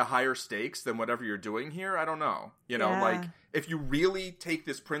him kind of higher stakes than whatever you're doing here? I don't know. You know, like, if you really take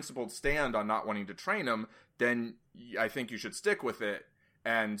this principled stand on not wanting to train him, then I think you should stick with it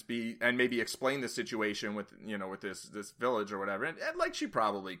and maybe explain the situation with, you know, with this village or whatever. And like, she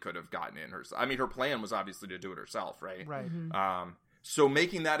probably could have gotten in herself. I mean, her plan was obviously to do it herself, right? Right. So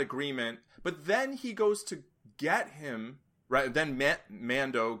making that agreement, but then he goes to get him, right? Then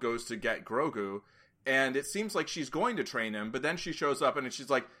Mando goes to get Grogu, and it seems like she's going to train him, but then she shows up and she's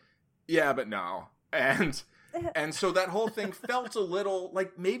like, yeah, but no. And so that whole thing felt a little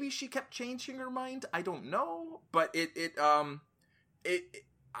like maybe she kept changing her mind. I don't know, but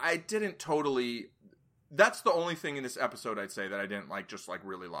I didn't totally. That's the only thing in this episode I'd say that I didn't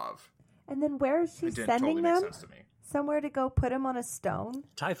really love. And then where is she It didn't sending totally make them? sense to me. Somewhere to go put him on a stone?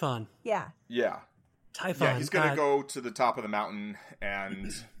 Typhon. Yeah. Yeah. Typhon. Yeah, he's going to go to the top of the mountain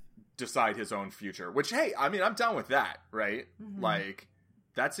and decide his own future. Which, hey, I mean, I'm down with that, right? Mm-hmm. Like,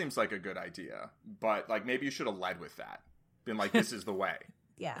 that seems like a good idea. But, like, maybe you should have led with that. Been like, this is the way.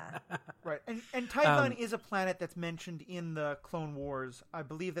 Yeah. Right. And Typhon is a planet that's mentioned in the Clone Wars. I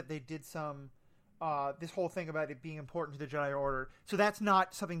believe that they did some, this whole thing about it being important to the Jedi Order. So that's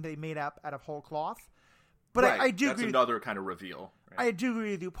not something they made up out of whole cloth. But right. I do That's agree. another kind of reveal. Right? I do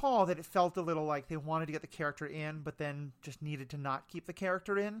agree with you, Paul, that it felt a little like they wanted to get the character in, but then just needed to not keep the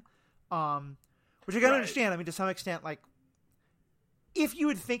character in. Which I gotta understand. I mean, to some extent, like, if you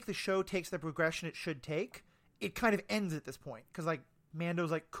would think the show takes the progression it should take, it kind of ends at this point. Because, like,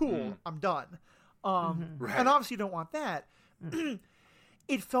 Mando's like, cool, I'm done. Right. And obviously you don't want that.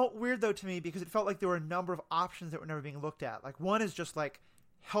 It felt weird, though, to me, because it felt like there were a number of options that were never being looked at. Like, one is just, like,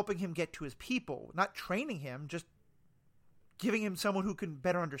 helping him get to his people, not training him, just giving him someone who can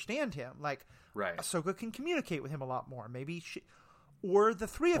better understand him. Like, Ahsoka can communicate with him a lot more. Maybe or the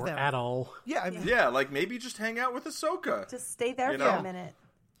three of them. At all. Yeah. I mean, yeah, like maybe just hang out with Ahsoka. Just stay there for a minute.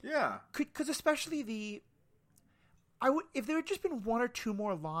 Yeah. Because especially if there had just been one or two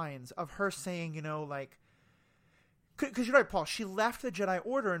more lines of her saying, you know, like, because you're right, Paul, she left the Jedi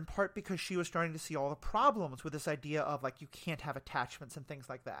Order in part because she was starting to see all the problems with this idea of, like, you can't have attachments and things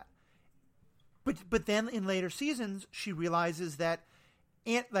like that. But then in later seasons, she realizes that,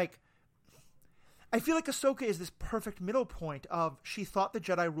 I feel like Ahsoka is this perfect middle point of she thought the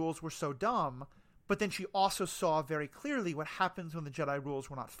Jedi rules were so dumb, but then she also saw very clearly what happens when the Jedi rules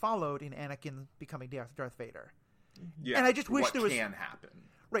were not followed in Anakin becoming Darth Vader. Yeah. And I just wish there was... What can happen.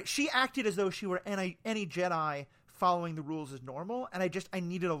 Right. She acted as though she were any Jedi following the rules is normal, and I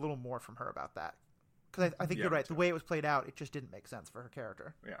needed a little more from her about that. Because I think you're right. The way it was played out, it just didn't make sense for her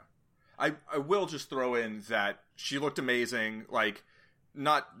character. Yeah. I will just throw in that she looked amazing, like,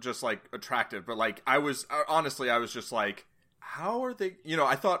 not just, like, attractive, but, like, I was just like, how are they, you know,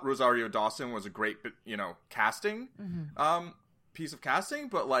 I thought Rosario Dawson was a great, you know, casting, piece of casting,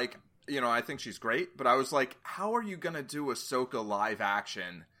 but, like, you know, I think she's great, but I was like, how are you gonna do Ahsoka live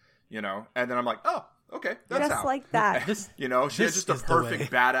action, you know? And then I'm like, oh, okay, that's just how. like that. You know, she had just a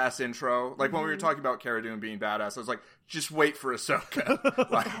perfect badass intro. Like, when we were talking about Cara Dune being badass, I was like, just wait for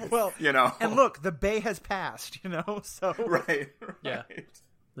Ahsoka. Like, well, you know. And look, the Bay has passed, you know, so. Right. Yeah.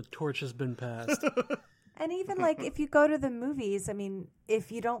 The torch has been passed. And even, like, if you go to the movies, I mean,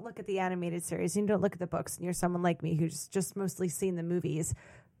 if you don't look at the animated series, and you don't look at the books, and you're someone like me who's just mostly seen the movies,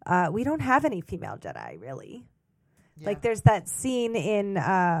 we don't have any female Jedi, really. Yeah. Like, there's that scene in,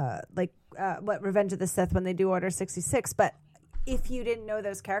 Revenge of the Sith when they do Order 66, but if you didn't know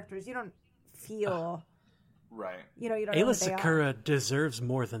those characters, you don't feel... right. You know, you don't Ayla know what they Secura are. deserves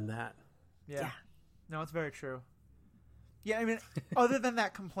more than that. Yeah. No, it's very true. Yeah, I mean, other than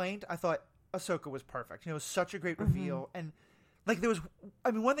that complaint, I thought Ahsoka was perfect. You know, it was such a great reveal. And, like,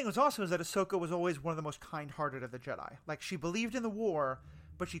 one thing was awesome is that Ahsoka was always one of the most kind-hearted of the Jedi. Like, she believed in the war,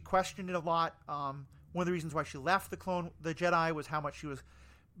 but she questioned it a lot. One of the reasons why she left the Jedi was how much she was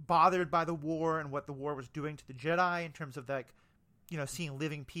bothered by the war and what the war was doing to the Jedi in terms of, like, you know, seeing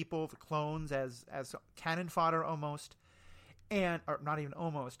living people, the clones, as cannon fodder almost. Or not even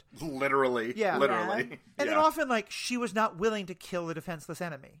almost. Literally. Yeah. Literally. Yeah. And then often, like, she was not willing to kill a defenseless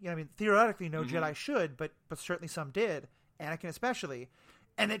enemy. You know, I mean, theoretically, no Jedi should, but certainly some did. Anakin especially.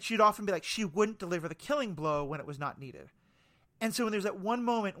 And that she'd often be like, she wouldn't deliver the killing blow when it was not needed. And so when there's that one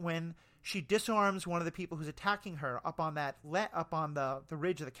moment when she disarms one of the people who's attacking her up on that up on the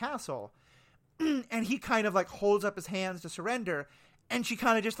ridge of the castle, and he kind of like holds up his hands to surrender, and she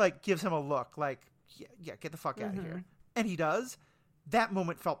kind of just like gives him a look like, yeah, get the fuck out of here. And he does. That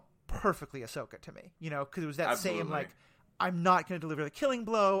moment felt perfectly Ahsoka to me, because it was that same like, I'm not going to deliver the killing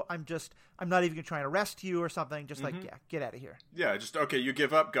blow. I'm not even going to try and arrest you or something. Just like, yeah, get out of here. Yeah, just, okay, you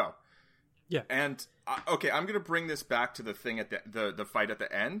give up, go. Yeah. And, okay, I'm going to bring this back to the thing at the fight at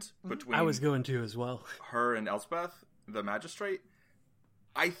the end between... I was going to as well. ...her and Elspeth, the magistrate.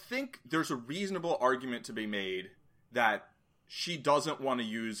 I think there's a reasonable argument to be made that she doesn't want to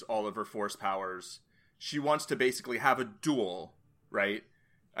use all of her force powers. She wants to basically have a duel, right?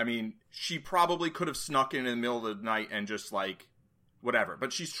 I mean, she probably could have snuck in the middle of the night and just, like, whatever.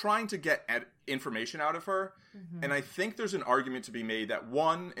 But she's trying to get information out of her. And I think there's an argument to be made that,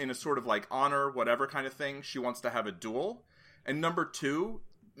 one, in a sort of, like, honor, whatever kind of thing, she wants to have a duel. And number two,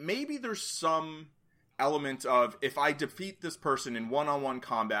 maybe there's some element of, if I defeat this person in one-on-one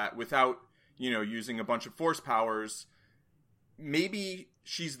combat without, using a bunch of force powers, maybe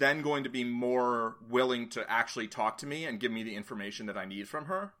she's then going to be more willing to actually talk to me and give me the information that I need from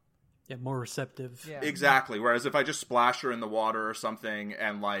her. Yeah, more receptive. Yeah. Exactly. Whereas if I just splash her in the water or something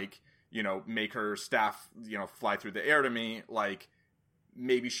and, like, make her staff, fly through the air to me, like,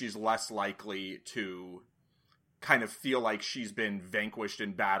 maybe she's less likely to kind of feel like she's been vanquished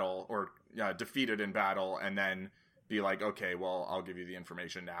in battle or defeated in battle and then be like, okay, well, I'll give you the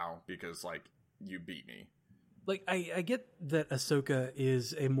information now because, like, you beat me. Like, I get that Ahsoka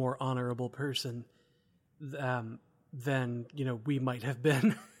is a more honorable person than, we might have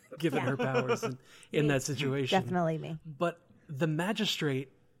been given her powers in that situation. Definitely me. But the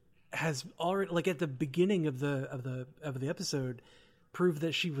magistrate has already, like, at the beginning of the episode, proved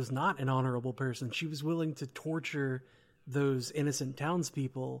that she was not an honorable person. She was willing to torture those innocent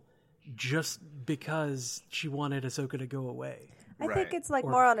townspeople just because she wanted Ahsoka to go away. I think it's like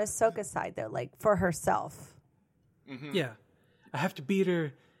more on Ahsoka's side though, like for herself. Yeah. I have to beat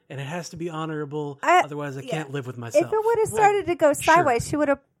her, and it has to be honorable. Otherwise, I can't live with myself. If it would have started to go sideways, she would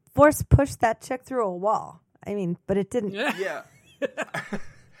have force pushed that chick through a wall. I mean, but it didn't. Yeah.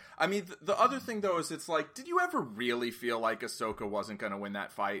 I mean, the other thing, though, is it's like, did you ever really feel like Ahsoka wasn't going to win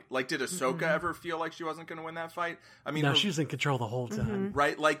that fight? Like, did Ahsoka ever feel like she wasn't going to win that fight? I mean, no, she was in control the whole time.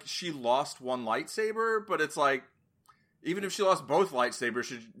 Right? Like, she lost one lightsaber, but it's like, even if she lost both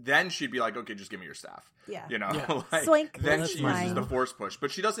lightsabers, then she'd be like, okay, just give me your staff. Yeah. Like, Swink, then she uses the force push.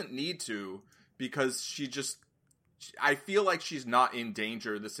 But she doesn't need to because I feel like she's not in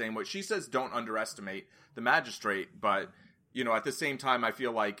danger the same way. She says don't underestimate the magistrate, but, at the same time, I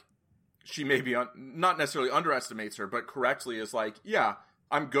feel like she maybe not necessarily underestimates her, but correctly is like, yeah,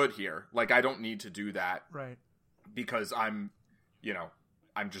 I'm good here. Like, I don't need to do that. Right. Because I'm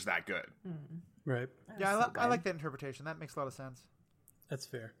just that good. Right. Yeah, I like that interpretation. That makes a lot of sense. That's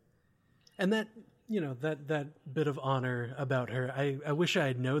fair. And that, that bit of honor about her, I wish I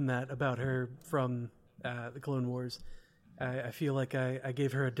had known that about her from the Clone Wars. I feel like I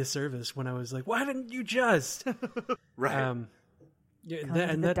gave her a disservice when I was like, why didn't you just? Right. And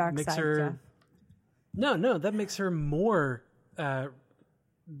that makes her... No, that makes her more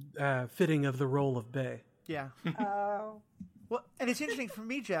fitting of the role of Bae. Yeah. Oh. Well, and it's interesting for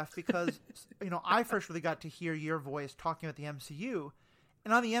me, Jeff, because, I first really got to hear your voice talking about the MCU.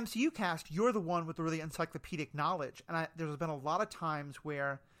 And on the MCU cast, you're the one with the really encyclopedic knowledge. And there's been a lot of times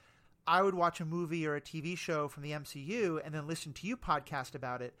where I would watch a movie or a TV show from the MCU and then listen to you podcast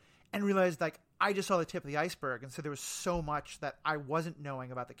about it and realize, like, I just saw the tip of the iceberg. And so there was so much that I wasn't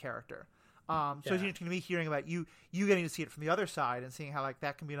knowing about the character. So it's interesting to me hearing about you getting to see it from the other side and seeing how, like,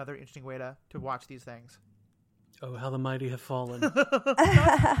 that can be another interesting way to watch these things. Oh, how the mighty have fallen.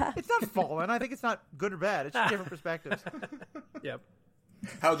 It's not fallen. I think it's not good or bad. It's just different perspectives. Yep.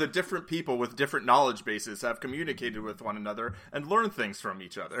 How the different people with different knowledge bases have communicated with one another and learned things from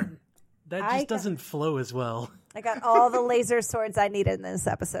each other. That just doesn't flow as well. I got all the laser swords I needed in this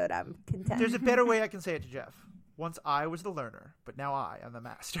episode. I'm content. There's a better way I can say it to Jeff. Once I was the learner, but now I am the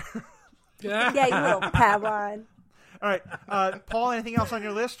master. Yeah, you little Padawan. All right. Paul, anything else on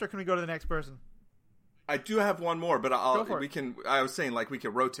your list, or can we go to the next person? I do have one more, but we can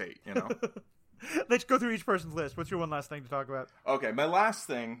rotate, Let's go through each person's list. What's your one last thing to talk about? Okay, my last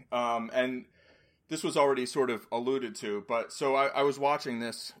thing, and this was already sort of alluded to, but so I was watching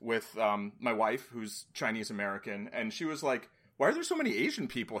this with my wife, who's Chinese American, and she was like, why are there so many Asian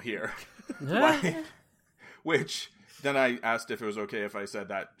people here? Which then I asked if it was okay if I said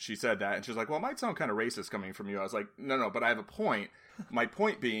that. She said that, and she was like, well, it might sound kind of racist coming from you. I was like, no, but I have a point. My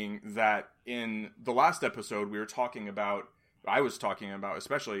point being that in the last episode, I was talking about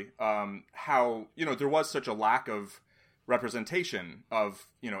especially how, there was such a lack of representation of,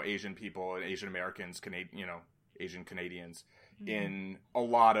 Asian people and Asian Americans, Asian Canadians in a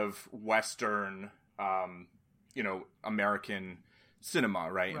lot of Western, American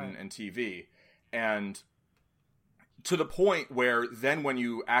cinema, right? And TV. And to the point where then when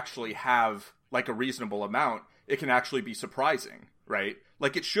you actually have like a reasonable amount, it can actually be surprising, right?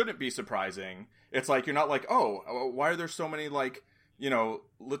 Like it shouldn't be surprising. It's like, you're not like, oh, why are there so many like,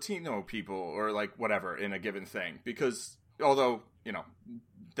 Latino people or like whatever in a given thing? Because although,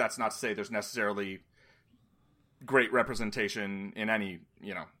 that's not to say there's necessarily great representation in any,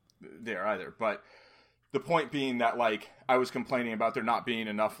 there either. But the point being that like I was complaining about there not being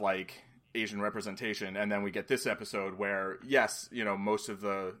enough like Asian representation, and then we get this episode where yes, most of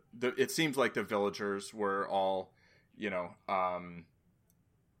the it seems like the villagers were all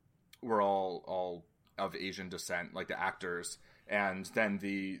were all of Asian descent, like the actors, and then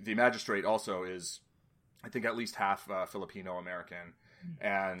the magistrate also is, I think, at least half Filipino American,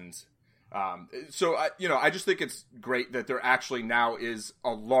 and so I just think it's great that there actually now is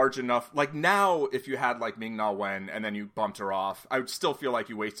a large enough, like now if you had like Ming-Na Wen and then you bumped her off, I would still feel like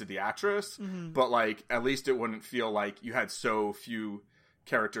you wasted the actress, but like at least it wouldn't feel like you had so few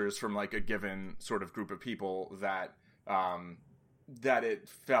characters from like a given sort of group of people that that it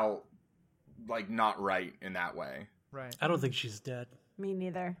felt like not right in that way. Right. I don't think she's dead. Me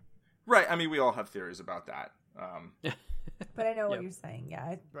neither. Right. I mean, we all have theories about that. But I know what you're saying.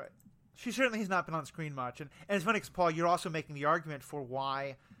 Yeah. Right. She certainly has not been on screen much. And it's funny because, Paul, you're also making the argument for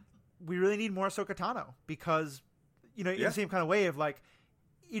why we really need more Ahsoka Tano. Because, in the same kind of way of, like,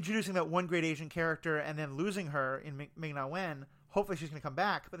 introducing that one great Asian character and then losing her in Ming-Na Wen, hopefully she's going to come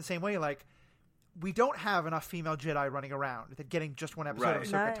back. But the same way, like, we don't have enough female Jedi running around. That getting just one episode of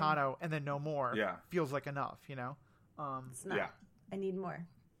Ahsoka Tano and then no more feels like enough, It's not. Yeah. I need more.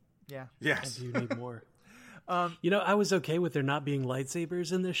 Yeah. Yes. I do need more. I was okay with there not being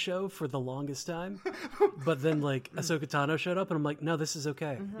lightsabers in this show for the longest time, but then like Ahsoka Tano showed up, and I'm like, no, this is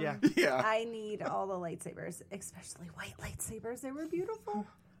okay. Yeah. I need all the lightsabers, especially white lightsabers. They were beautiful.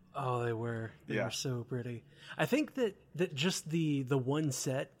 Oh, they were. They were so pretty. I think that just the one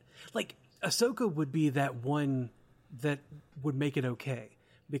set, like Ahsoka would be that one that would make it okay,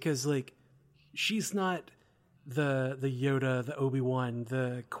 because like she's not the Yoda, the Obi-Wan,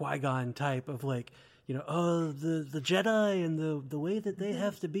 the Qui-Gon type of like, the Jedi and the way that they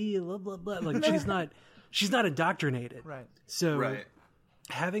have to be, blah blah blah. Like she's not indoctrinated, Right. So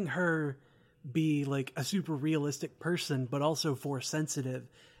having her be like a super realistic person, but also force sensitive,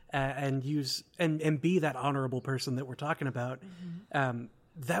 and use and be that honorable person that we're talking about,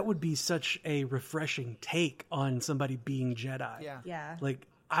 that would be such a refreshing take on somebody being Jedi. Yeah. Like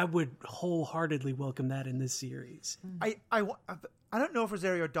I would wholeheartedly welcome that in this series. I don't know if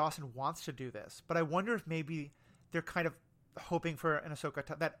Rosario Dawson wants to do this, but I wonder if maybe they're kind of hoping for an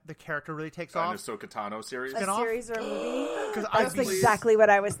Ahsoka that the character really takes off. An Ahsoka Tano series? A series or a movie? That's exactly what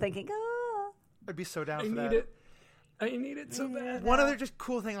I was thinking. Oh. I'd be so down I for that. need it. I need it so bad. One other just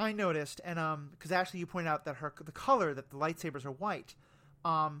cool thing I noticed, and because Ashley, you pointed out that the color, that the lightsabers are white.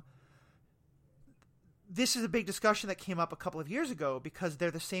 This is a big discussion that came up a couple of years ago because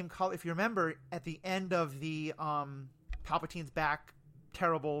they're the same color. If you remember, at the end of the Palpatine's back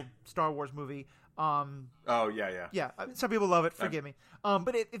terrible Star Wars movie. Yeah. Some people love it. Forgive me.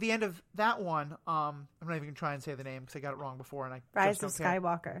 But at the end of that one, I'm not even gonna try and say the name because I got it wrong before, and I Rise of just don't care.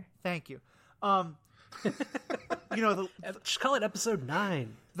 Skywalker. Thank you. Just call it Episode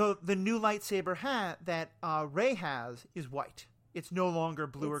 9. The new lightsaber hat that Rey has is white. It's no longer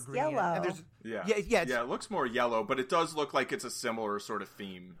blue or green. Yellow. And there's, it looks more yellow, but it does look like it's a similar sort of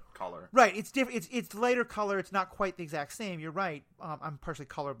theme color. Right. It's different. It's lighter color. It's not quite the exact same. You're right. I'm partially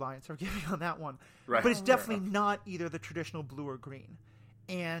colorblind, so forgive me on that one. Right. But it's definitely not either the traditional blue or green.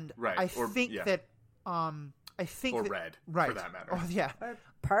 And I think that red, for that matter. Oh yeah. Or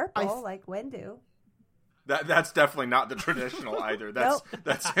purple, like Windu. That's definitely not the traditional either. That's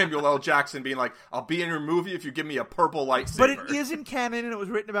Samuel L. Jackson being like, I'll be in your movie if you give me a purple lightsaber. But it is in canon, and it was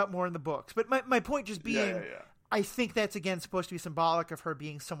written about more in the books. But my point just being, I think that's, again, supposed to be symbolic of her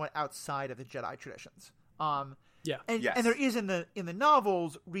being somewhat outside of the Jedi traditions. And there is in the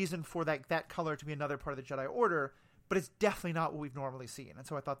novels reason for that color to be another part of the Jedi Order, but it's definitely not what we've normally seen. And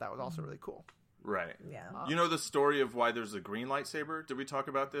so I thought that was also really cool. Right. Yeah. You know the story of why there's a green lightsaber? Did we talk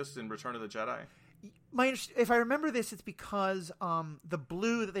about this in Return of the Jedi? If I remember this, it's because the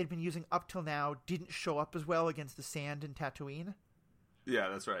blue that they'd been using up till now didn't show up as well against the sand in Tatooine. Yeah,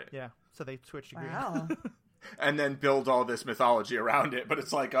 that's right. Yeah, so they switched to green. Wow. And then build all this mythology around it, but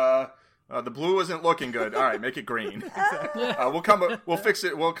it's like, the blue isn't looking good. All right, make it green. We'll fix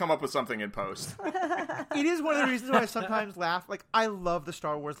it. We'll come up with something in post. It is one of the reasons why I sometimes laugh. Like, I love the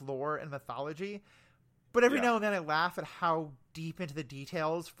Star Wars lore and mythology, but every now and then I laugh at how deep into the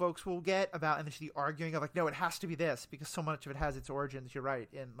details folks will get about, and the arguing of like, no, it has to be this because so much of it has its origins. You're right.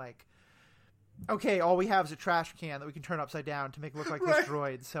 In like, okay, all we have is a trash can that we can turn upside down to make it look like this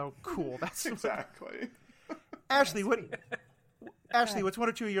droid. So cool. That's exactly. Ashley, what's one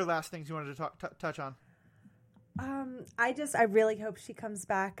or two of your last things you wanted to touch on? I really hope she comes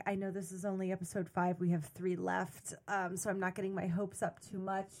back. I know this is only episode 5. We have 3 left. So I'm not getting my hopes up too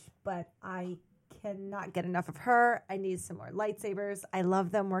much, but I cannot get enough of her. I need some more lightsabers. I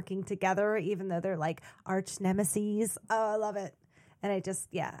love them working together, even though they're like arch nemesis. Oh, I love it. And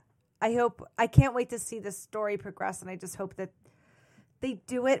I can't wait to see this story progress. And I just hope that they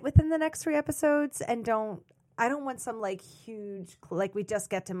do it within the next 3 episodes and I don't want some like huge, like we just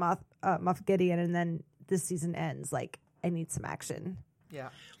get to Moff Gideon and then this season ends. Like I need some action. Yeah.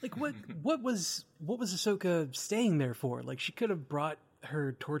 Like what was Ahsoka staying there for? Like she could have brought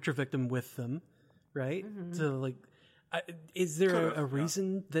her torture victim with them, right? Mm-hmm. So like, is there a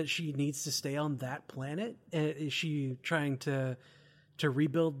reason that she needs to stay on that planet? Is she trying to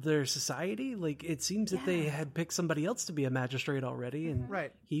rebuild their society? Like it seems that they had picked somebody else to be a magistrate already, and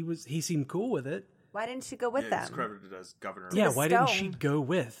he seemed cool with it. Why didn't she go with them? He's credited as governor. Yeah, why didn't she go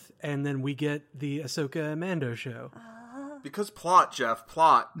with? And then we get the Ahsoka and Mando show. Because plot, Jeff,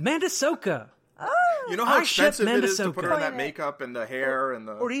 plot. Mandasoka! Oh! You know how expensive it is to Mandasoka. put her in that makeup and the hair and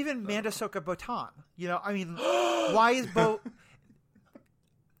the... Or even Mandasoka Botan. You know, I mean, why is Bo...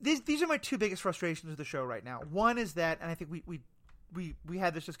 These are my 2 biggest frustrations with the show right now. One is that, and I think we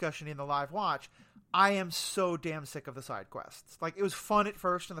had this discussion in the live watch, I am so damn sick of the side quests. Like, it was fun at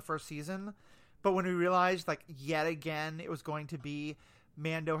first in the first season, but when we realized, like, yet again, it was going to be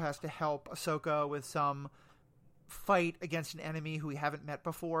Mando has to help Ahsoka with some fight against an enemy who we haven't met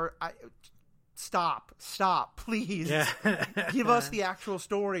before. Stop, please. Yeah. Give us the actual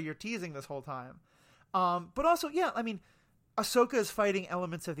story you're teasing this whole time. But also, I mean, Ahsoka is fighting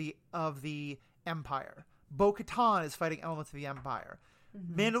elements of the Empire. Bo-Katan is fighting elements of the Empire.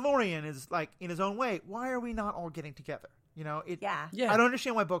 Mm-hmm. Mandalorian is like in his own way. Why are we not all getting together? You know, I don't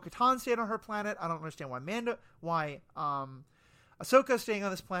understand why Bo-Katan stayed on her planet. I don't understand why Ahsoka is staying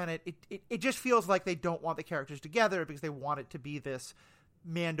on this planet. It just feels like they don't want the characters together because they want it to be this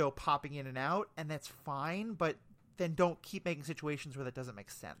Mando popping in and out, and that's fine, but then don't keep making situations where that doesn't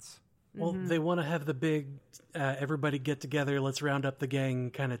make sense. Well, they want to have the big everybody get together, let's round up the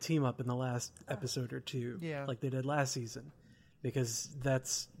gang kind of team up in the last episode or 2, like they did last season, because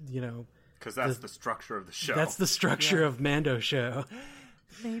that's, because that's the structure of the show. That's the structure of Mando show.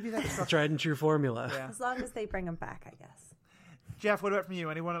 Maybe that's the tried and true formula. Yeah. As long as they bring him back, I guess. Jeff, what about from you?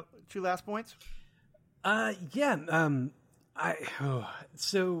 Any 2 last points?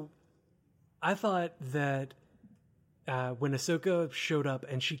 So I thought that when Ahsoka showed up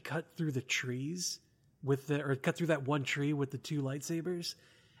and she cut through the trees cut through that one tree with the 2 lightsabers,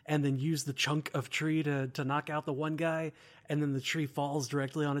 and then used the chunk of tree to knock out the one guy, and then the tree falls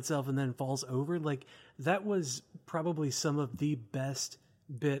directly on itself and then falls over. Like that was probably some of the best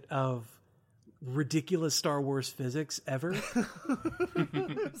bit of ridiculous Star Wars physics ever.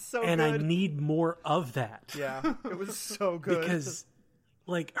 So and good. I need more of that. Yeah, it was so good. Because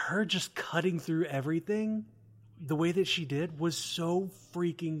like her just cutting through everything the way that she did was so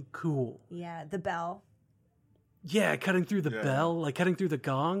freaking cool. Yeah, the bell. Yeah, cutting through the bell, like cutting through the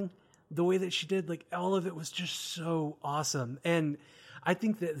gong, the way that she did, like all of it was just so awesome. And I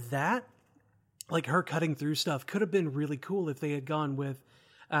think that like her cutting through stuff could have been really cool if they had gone with,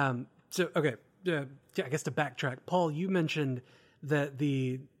 I guess to backtrack, Paul, you mentioned that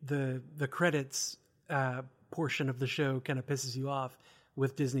the credits portion of the show kind of pisses you off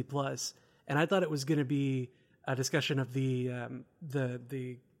with Disney Plus, and I thought it was going to be a discussion of the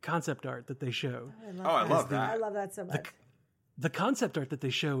concept art that they show. I love that. I love that so much. The concept art that they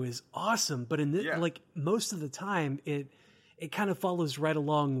show is awesome, but in like most of the time, it kind of follows right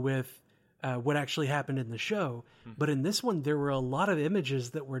along with what actually happened in the show. Mm-hmm. But in this one, there were a lot of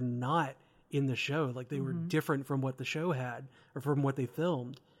images that were not in the show. Like they were different from what the show had or from what they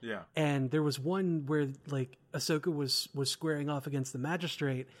filmed. Yeah. And there was one where like Ahsoka was squaring off against the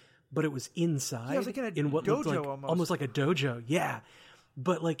magistrate, but it was inside. Yeah, it was like in what dojo, looked like almost like a dojo. Yeah.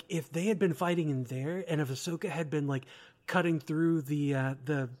 But like if they had been fighting in there, and if Ahsoka had been like cutting through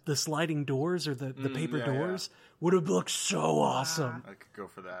the sliding doors or the paper doors would have looked so awesome. I could go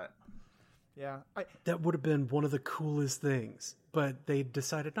for that. Yeah. That would have been one of the coolest things, but they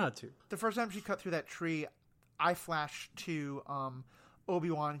decided not to. The first time she cut through that tree, I flashed to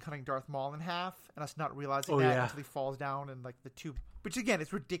Obi-Wan cutting Darth Maul in half, and us not realizing until he falls down and like the two. Which again,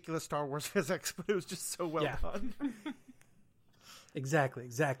 it's ridiculous Star Wars physics, but it was just so well done. Exactly.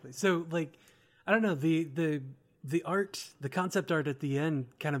 So like, I don't know, the art, the concept art at the end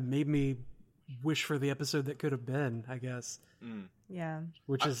kind of made me wish for the episode that could have been, I guess. Yeah.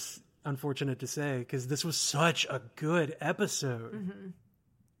 Which is unfortunate to say, because this was such a good episode. Mm-hmm.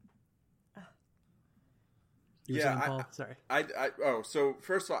 You were saying, Paul? Sorry. So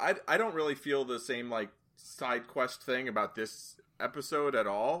first of all, I don't really feel the same like side quest thing about this episode at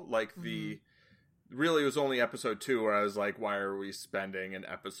all. Like really it was only episode 2 where I was like, why are we spending an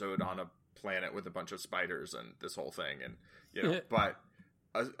episode on a planet with a bunch of spiders and this whole thing? And you know, but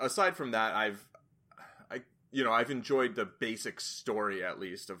aside from that, I've enjoyed the basic story at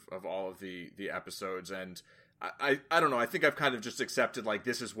least of all of the episodes, and I don't know, I think I've kind of just accepted like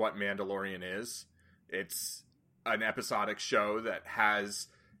this is what Mandalorian is. It's an episodic show that has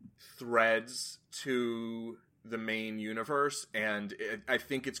threads to the main universe, and I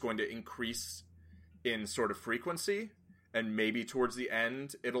think it's going to increase in sort of frequency, and maybe towards the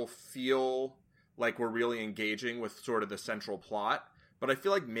end it'll feel like we're really engaging with sort of the central plot, but I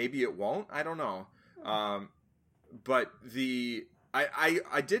feel like maybe it won't. I don't know. But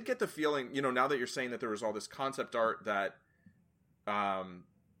I did get the feeling, you know, now that you're saying that there was all this concept art that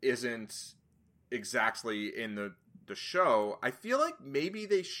isn't exactly in the show, I feel like maybe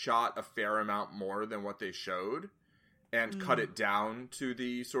they shot a fair amount more than what they showed and cut it down to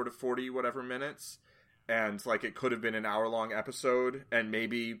the sort of 40 whatever minutes, and like it could have been an hour-long episode, and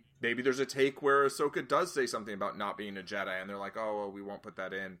maybe there's a take where Ahsoka does say something about not being a Jedi, and they're like, oh, well, we won't put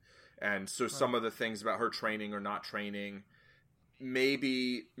that in. And so some of the things about her training or not training,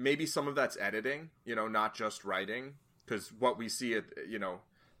 maybe some of that's editing, you know, not just writing, because what we see at, you know,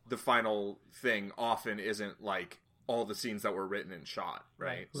 the final thing often isn't like all the scenes that were written and shot,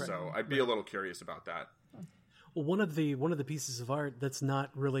 right? So I'd be a little curious about that. Well, one of the pieces of art that's not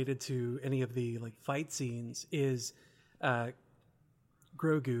related to any of the like fight scenes is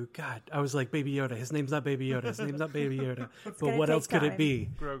Grogu. God, I was like Baby Yoda. His name's not Baby Yoda. His name's not Baby Yoda. But what else could it be?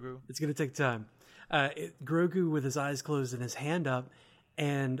 Grogu. It's going to take time. Grogu with his eyes closed and his hand up,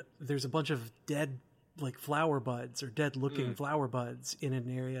 and there's a bunch of dead like flower buds or dead looking flower buds in an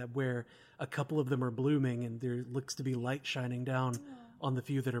area where a couple of them are blooming, and there looks to be light shining down on the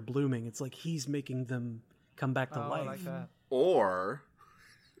few that are blooming. It's like he's making them come back to life. Like that. Or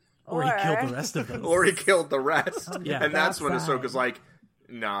he killed the rest of them. Or he killed the rest. Yeah. And that's when Ahsoka's like,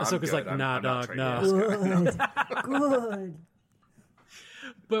 nah, Ahsoka's like, nah, dog, nah. Good.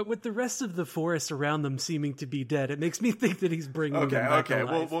 But with the rest of the forest around them seeming to be dead, it makes me think that he's bringing them back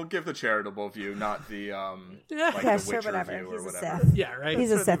alive. We'll give the charitable view, not the like yeah, the sure, Witcher whatever. view or He's a whatever. Sith. Yeah, right.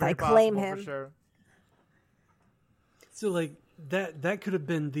 He's a Sith. I claim him. Sure. So like that could have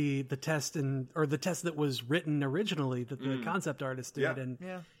been the test or the test that was written originally that the concept artist did, and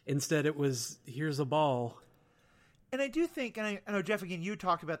instead it was here's a ball. And I do think, and I know, Jeff, again, you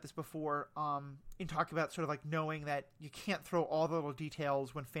talked about this before, in talking about sort of like knowing that you can't throw all the little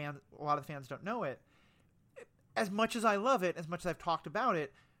details when a lot of fans don't know it. As much as I love it, as much as I've talked about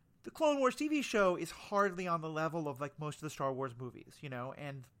it, the Clone Wars TV show is hardly on the level of like most of the Star Wars movies, you know,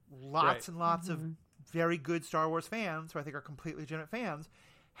 and lots and lots of very good Star Wars fans, who I think are completely legitimate fans,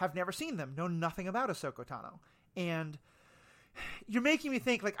 have never seen them, know nothing about Ahsoka Tano. And you're making me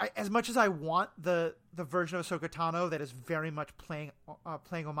think, like, as much as I want the version of Ahsoka Tano that is very much playing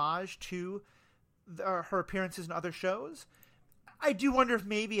homage to her appearances in other shows, I do wonder if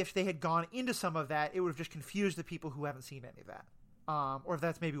maybe if they had gone into some of that, it would have just confused the people who haven't seen any of that. Or if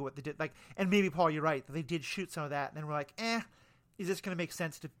that's maybe what they did. Like, and maybe, Paul, you're right, that they did shoot some of that, and then we're like, is this going to make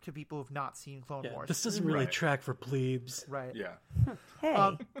sense to people who've not seen Clone Wars? This doesn't really track for plebes. Right. Yeah.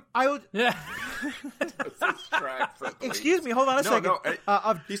 Hey. I would... Yeah. Excuse me, hold on a second.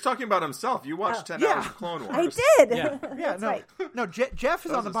 No, he's talking about himself. You watched 10 hours of Clone Wars. I did. Yeah, no, right. No, Jeff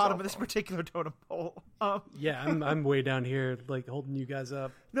is on the bottom of this cell phone. particular totem pole. Yeah, I'm way down here, like holding you guys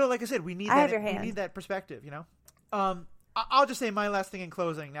up. No, like I said, we need that perspective, you know. I'll just say my last thing in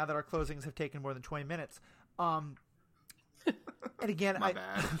closing. Now that our closings have taken more than 20 minutes, and again,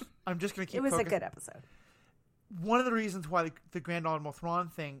 I'm just going to keep. It was focused. a good episode. One of the reasons why the Grand Admiral Thrawn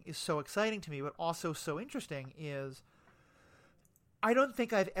thing is so exciting to me, but also so interesting, is I don't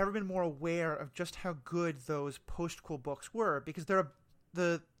think I've ever been more aware of just how good those post-quel books were, because they're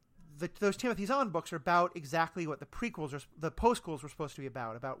the those Timothy Zahn books are about exactly what the postquels were supposed to be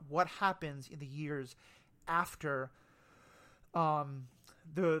about what happens in the years after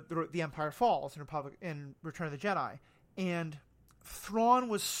the Empire falls in Return of the Jedi. And Thrawn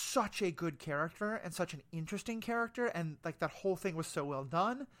was such a good character and such an interesting character, and like that whole thing was so well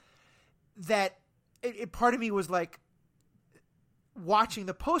done that part of me was like, watching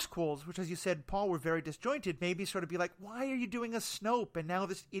the postquels, which, as you said, Paul, were very disjointed, maybe sort of be like, why are you doing a Snoke and now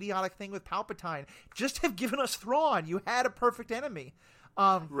this idiotic thing with Palpatine? Just have given us Thrawn. You had a perfect enemy.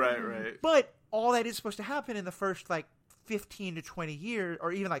 Right. But all that is supposed to happen in the first, 15 to 20 years,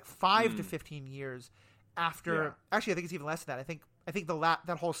 or even 5 to 15 years after... Yeah. Actually, I think it's even less than that. I think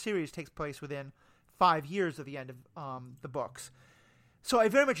that whole series takes place within 5 years of the end of the books. So I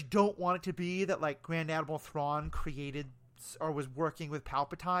very much don't want it to be that, Grand Admiral Thrawn created or was working with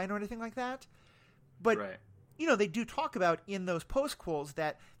Palpatine or anything like that. But, they do talk about in those postquels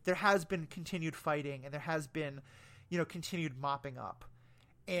that there has been continued fighting and there has been, continued mopping up.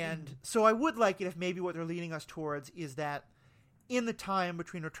 And so I would like it if maybe what they're leading us towards is that in the time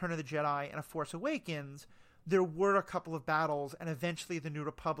between Return of the Jedi and A Force Awakens, there were a couple of battles and eventually the New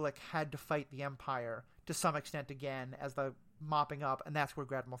Republic had to fight the Empire to some extent again as the mopping up, and that's where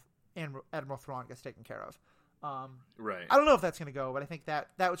Admiral Thrawn gets taken care of. Right. I don't know if that's going to go, but I think that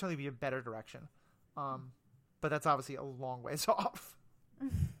would certainly be a better direction. But that's obviously a long ways off.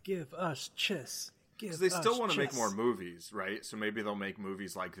 Give us Chiss. Because they still want to make more movies, right? So maybe they'll make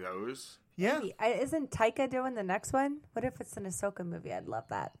movies like those. Yeah. Maybe. Isn't Taika doing the next one? What if it's an Ahsoka movie? I'd love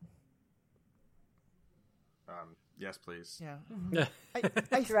that. Yes, please. Yeah.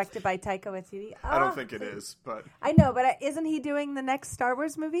 Directed by Taika Waititi. I don't think it is, but... I know, but isn't he doing the next Star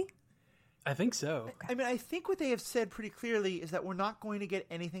Wars movie? I think so. I mean, I think what they have said pretty clearly is that we're not going to get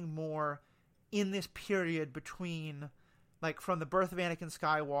anything more in this period between, from the birth of Anakin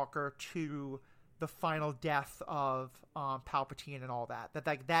Skywalker to the final death of Palpatine and all that.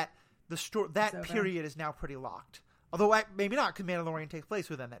 That period is now pretty locked. Although maybe not, because Mandalorian takes place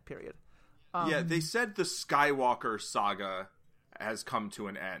within that period. They said the Skywalker saga has come to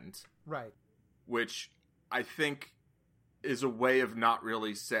an end. Right. Which I think is a way of not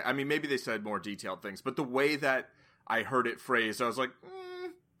really saying... I mean, maybe they said more detailed things, but the way that I heard it phrased, I was like,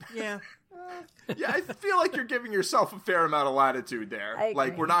 Yeah. Yeah, I feel like you're giving yourself a fair amount of latitude there.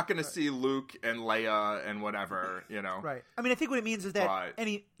 We're not going to see Luke and Leia and whatever, Right. I mean, I think what it means is that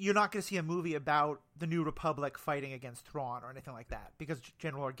you're not going to see a movie about the New Republic fighting against Thrawn or anything like that, because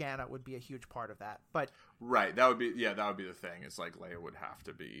General Organa would be a huge part of that. But right, that would be the thing. It's like Leia would have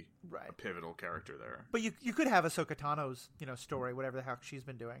to be a pivotal character there. But you could have Ahsoka Tano's story, whatever the heck she's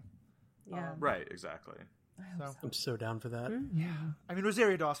been doing. Yeah. Right. Exactly. So. I'm so down for that. Yeah. I mean,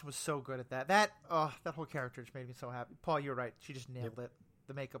 Rosario Dawson was so good at that. That whole character just made me so happy. Paul, you're right. She just nailed it.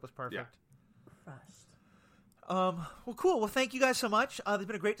 The makeup was perfect. Yeah. Well, cool. Well, thank you guys so much. There's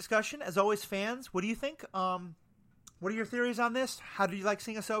been a great discussion. As always, fans, what do you think? What are your theories on this? How do you like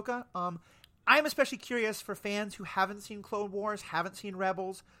seeing Ahsoka? I'm especially curious for fans who haven't seen Clone Wars, haven't seen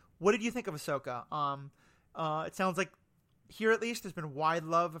Rebels. What did you think of Ahsoka? It sounds like here, at least, there's been wide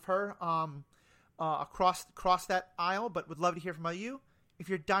love of her. Across that aisle, but would love to hear from you. If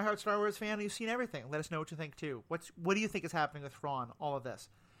you're a diehard Star Wars fan and you've seen everything, let us know what you think too. What do you think is happening with Thrawn? All of this.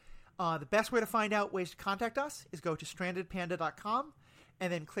 The best way to find out ways to contact us is go to strandedpanda.com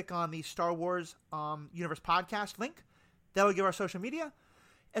and then click on the Star Wars Universe Podcast link. That'll give our social media,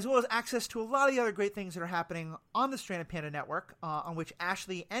 as well as access to a lot of the other great things that are happening on the Stranded Panda Network, on which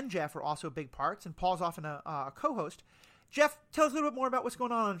Ashley and Jeff are also big parts, and Paul's often a co-host. Jeff, tell us a little bit more about what's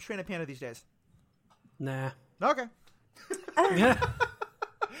going on Stranded Panda these days. Nah. Okay.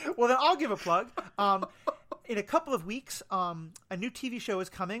 Well, then I'll give a plug. In a couple of weeks, a new TV show is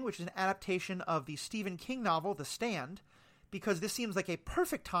coming, which is an adaptation of the Stephen King novel, The Stand, because this seems like a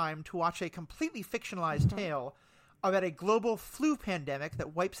perfect time to watch a completely fictionalized tale about a global flu pandemic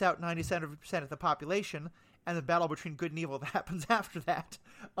that wipes out 97% of the population and the battle between good and evil that happens after that.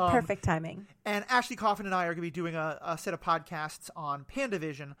 Perfect timing. And Ashley Coffin and I are going to be doing a set of podcasts on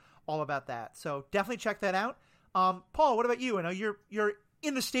PandaVision all about that. So definitely check that out. Paul, what about you? I know you're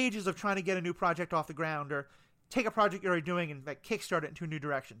in the stages of trying to get a new project off the ground or take a project you're already doing and kickstart it into a new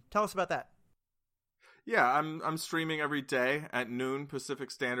direction. Tell us about that. Yeah, I'm streaming every day at noon Pacific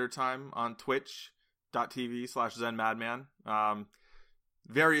Standard Time on twitch.tv/ZenMadman.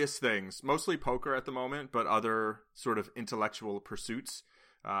 Various things, mostly poker at the moment, but other sort of intellectual pursuits.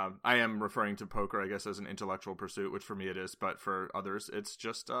 I am referring to poker, I guess, as an intellectual pursuit, which for me it is, but for others, it's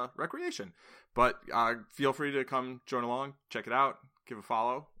just recreation. But feel free to come join along, check it out, give a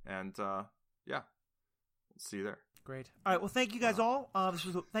follow, and we'll see you there. Great. All right. Well, thank you guys all.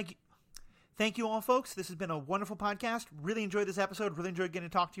 Thank you. thank you all, folks. This has been a wonderful podcast. Really enjoyed this episode. Really enjoyed getting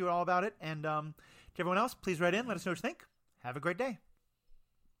to talk to you all about it. And to everyone else, please write in. Let us know what you think. Have a great day.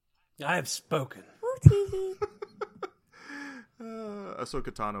 I have spoken. Woo-tee. Ahsoka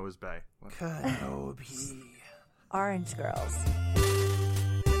Tano is bae. Kenobi. Orange girls.